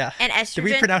progesterone. Yeah. And estrogen. Did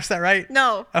we pronounce that right?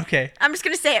 No. Okay. I'm just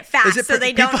gonna say it fast so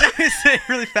they don't. People say it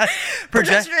really fast.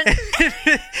 Progesterone.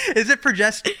 Is it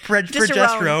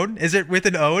progesterone? Is it with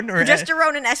an own or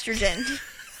Progesterone and estrogen.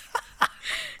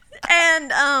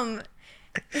 And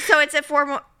so it's a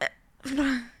form of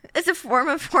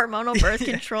hormonal birth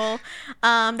control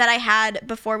that I had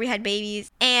before we had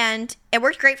babies, and it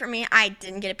worked great for me. I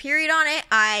didn't get a period on it.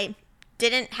 I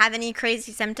didn't have any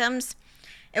crazy symptoms.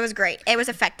 It was great. It was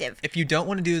effective. If you don't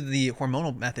want to do the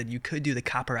hormonal method, you could do the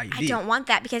copper IUD. I don't want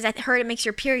that because I heard it makes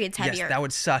your periods heavier. Yes, that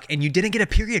would suck. And you didn't get a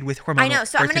period with hormonal. I know.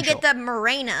 So I'm birth going to get control. the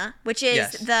Mirena, which is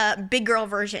Yes. the big girl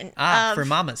version. for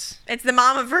mamas. It's the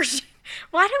mama version.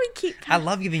 Why do we keep... I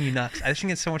love giving you nuts. I just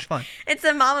think it's so much fun. It's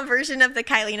the mama version of the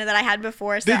Kyleena that I had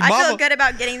before. So Big I feel mama. good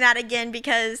about getting that again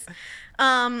because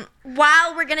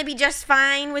while we're going to be just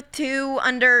fine with 2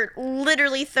 under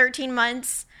literally 13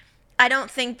 months, I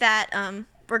don't think that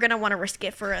we're going to want to risk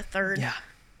it for a third. Yeah.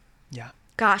 Yeah.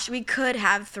 Gosh, we could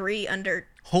have 3 under...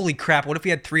 Holy crap. What if we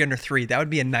had 3 under 3? That would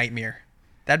be a nightmare.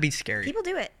 That'd be scary. People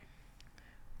do it.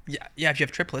 Yeah. Yeah. If you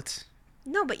have triplets.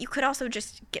 No, but you could also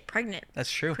just get pregnant That's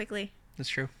true. quickly. That's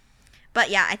true. But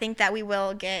yeah, I think that we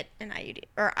will get an IUD,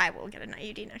 or I will get an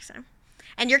IUD next time.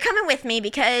 And you're coming with me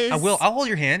because... I will. I'll hold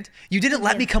your hand. You didn't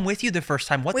let me come with you the first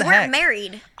time. What we the weren't heck?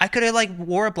 married. I could have like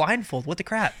wore a blindfold. What the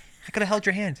crap? I could have held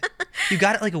your hand. You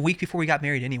got it like a week before we got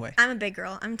married anyway. I'm a big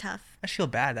girl. I'm tough. I just feel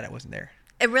bad that I wasn't there.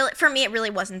 For me, it really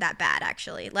wasn't that bad,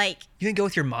 actually. Like, You didn't go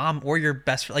with your mom or your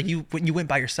best friend. Like you went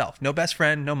by yourself. No best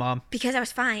friend, no mom. because I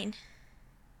was fine.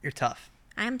 You're tough.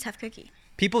 I am a tough cookie.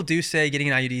 People do say getting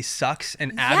an IUD sucks,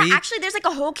 and Abby. Yeah, actually, there's like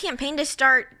a whole campaign to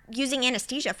start using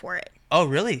anesthesia for it. Oh,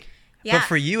 really? Yeah. But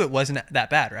for you, it wasn't that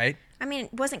bad, right? I mean,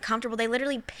 it wasn't comfortable. They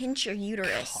literally pinch your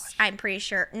uterus. I'm pretty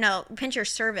sure. No, pinch your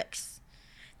cervix.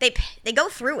 They go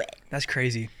through it. That's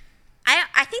crazy.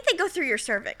 I think they go through your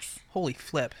cervix. Holy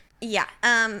flip. Yeah.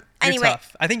 You're Anyway.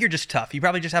 tough. I think you're just tough. You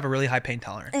probably just have a really high pain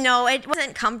tolerance. No, it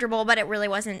wasn't comfortable, but it really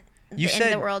wasn't the end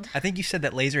of the world. I think you said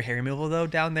that laser hair removal though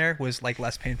down there was like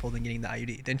less painful than getting the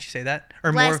IUD. Didn't you say that?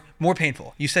 Or more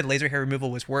painful. You said laser hair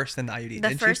removal was worse than the IUD.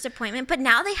 The first appointment, but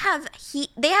now they have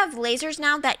lasers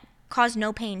now that cause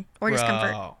no pain or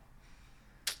discomfort.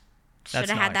 Should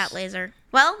have had that laser.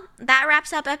 Well, that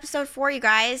wraps up episode 4, you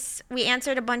guys. We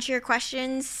answered a bunch of your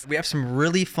questions. We have some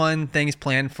really fun things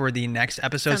planned for the next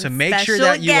episode. So Some make sure special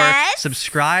that you are guests.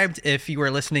 subscribed if you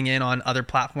are listening in on other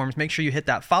platforms. Make sure you hit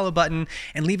that follow button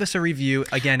and leave us a review.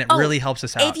 Again, it really helps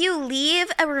us out. If you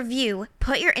leave a review,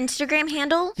 put your Instagram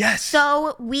handle. Yes.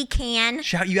 So we can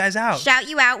shout you guys out. Shout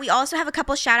you out. We also have a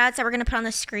couple shout outs that we're going to put on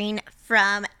the screen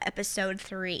from episode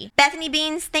 3. Bethany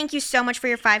Beans, thank you so much for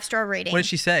your 5-star rating. What did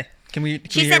she say?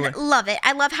 She said, love it.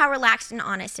 I love how relaxed and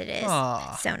honest it is.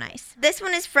 Aww. So nice. This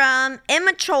one is from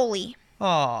Emma Choli.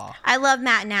 Aww. I love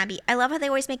Matt and Abby. I love how they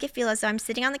always make it feel as though I'm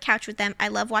sitting on the couch with them. I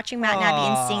love watching Matt and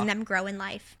Abby and seeing them grow in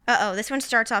life. This one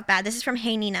starts off bad. This is from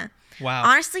Hey Nina. Wow.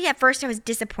 Honestly, at first I was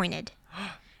disappointed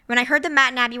when I heard that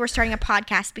Matt and Abby were starting a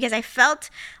podcast because I felt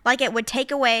like it would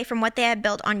take away from what they had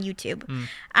built on YouTube.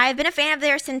 I've been a fan of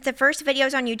theirs since the first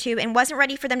videos on YouTube and wasn't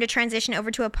ready for them to transition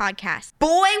over to a podcast.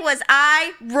 Boy, was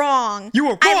I wrong. You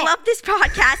were wrong. I love this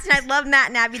podcast and I love Matt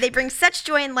and Abby. They bring such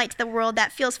joy and light to the world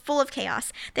that feels full of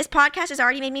chaos. This podcast has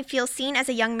already made me feel seen as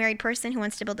a young married person who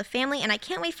wants to build a family, and I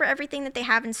can't wait for everything that they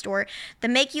have in store. They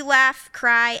make you laugh,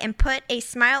 cry, and put a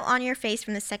smile on your face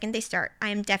from the second they start. I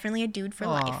am definitely a dude for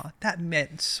life. That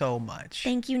meant so much.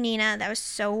 Thank you, Nina. That was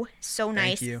so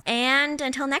nice. Thank you. And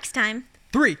until next time.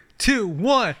 3, 2,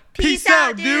 1. Peace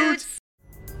out, dudes.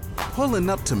 Pulling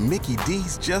up to Mickey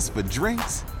D's just for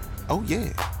drinks? Oh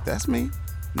yeah, that's me.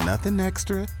 Nothing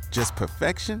extra, just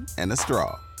perfection and a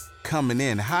straw. Coming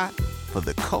in hot for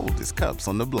the coldest cups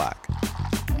on the block.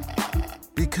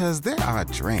 Because there are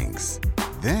drinks.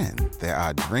 Then there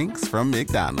are drinks from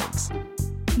McDonald's.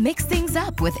 Mix things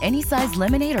up with any size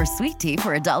lemonade or sweet tea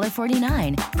for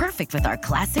 $1.49. Perfect with our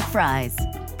classic fries.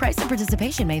 Price and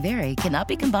participation may vary. Cannot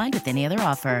be combined with any other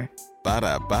offer.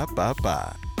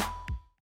 Ba-da-ba-ba-ba.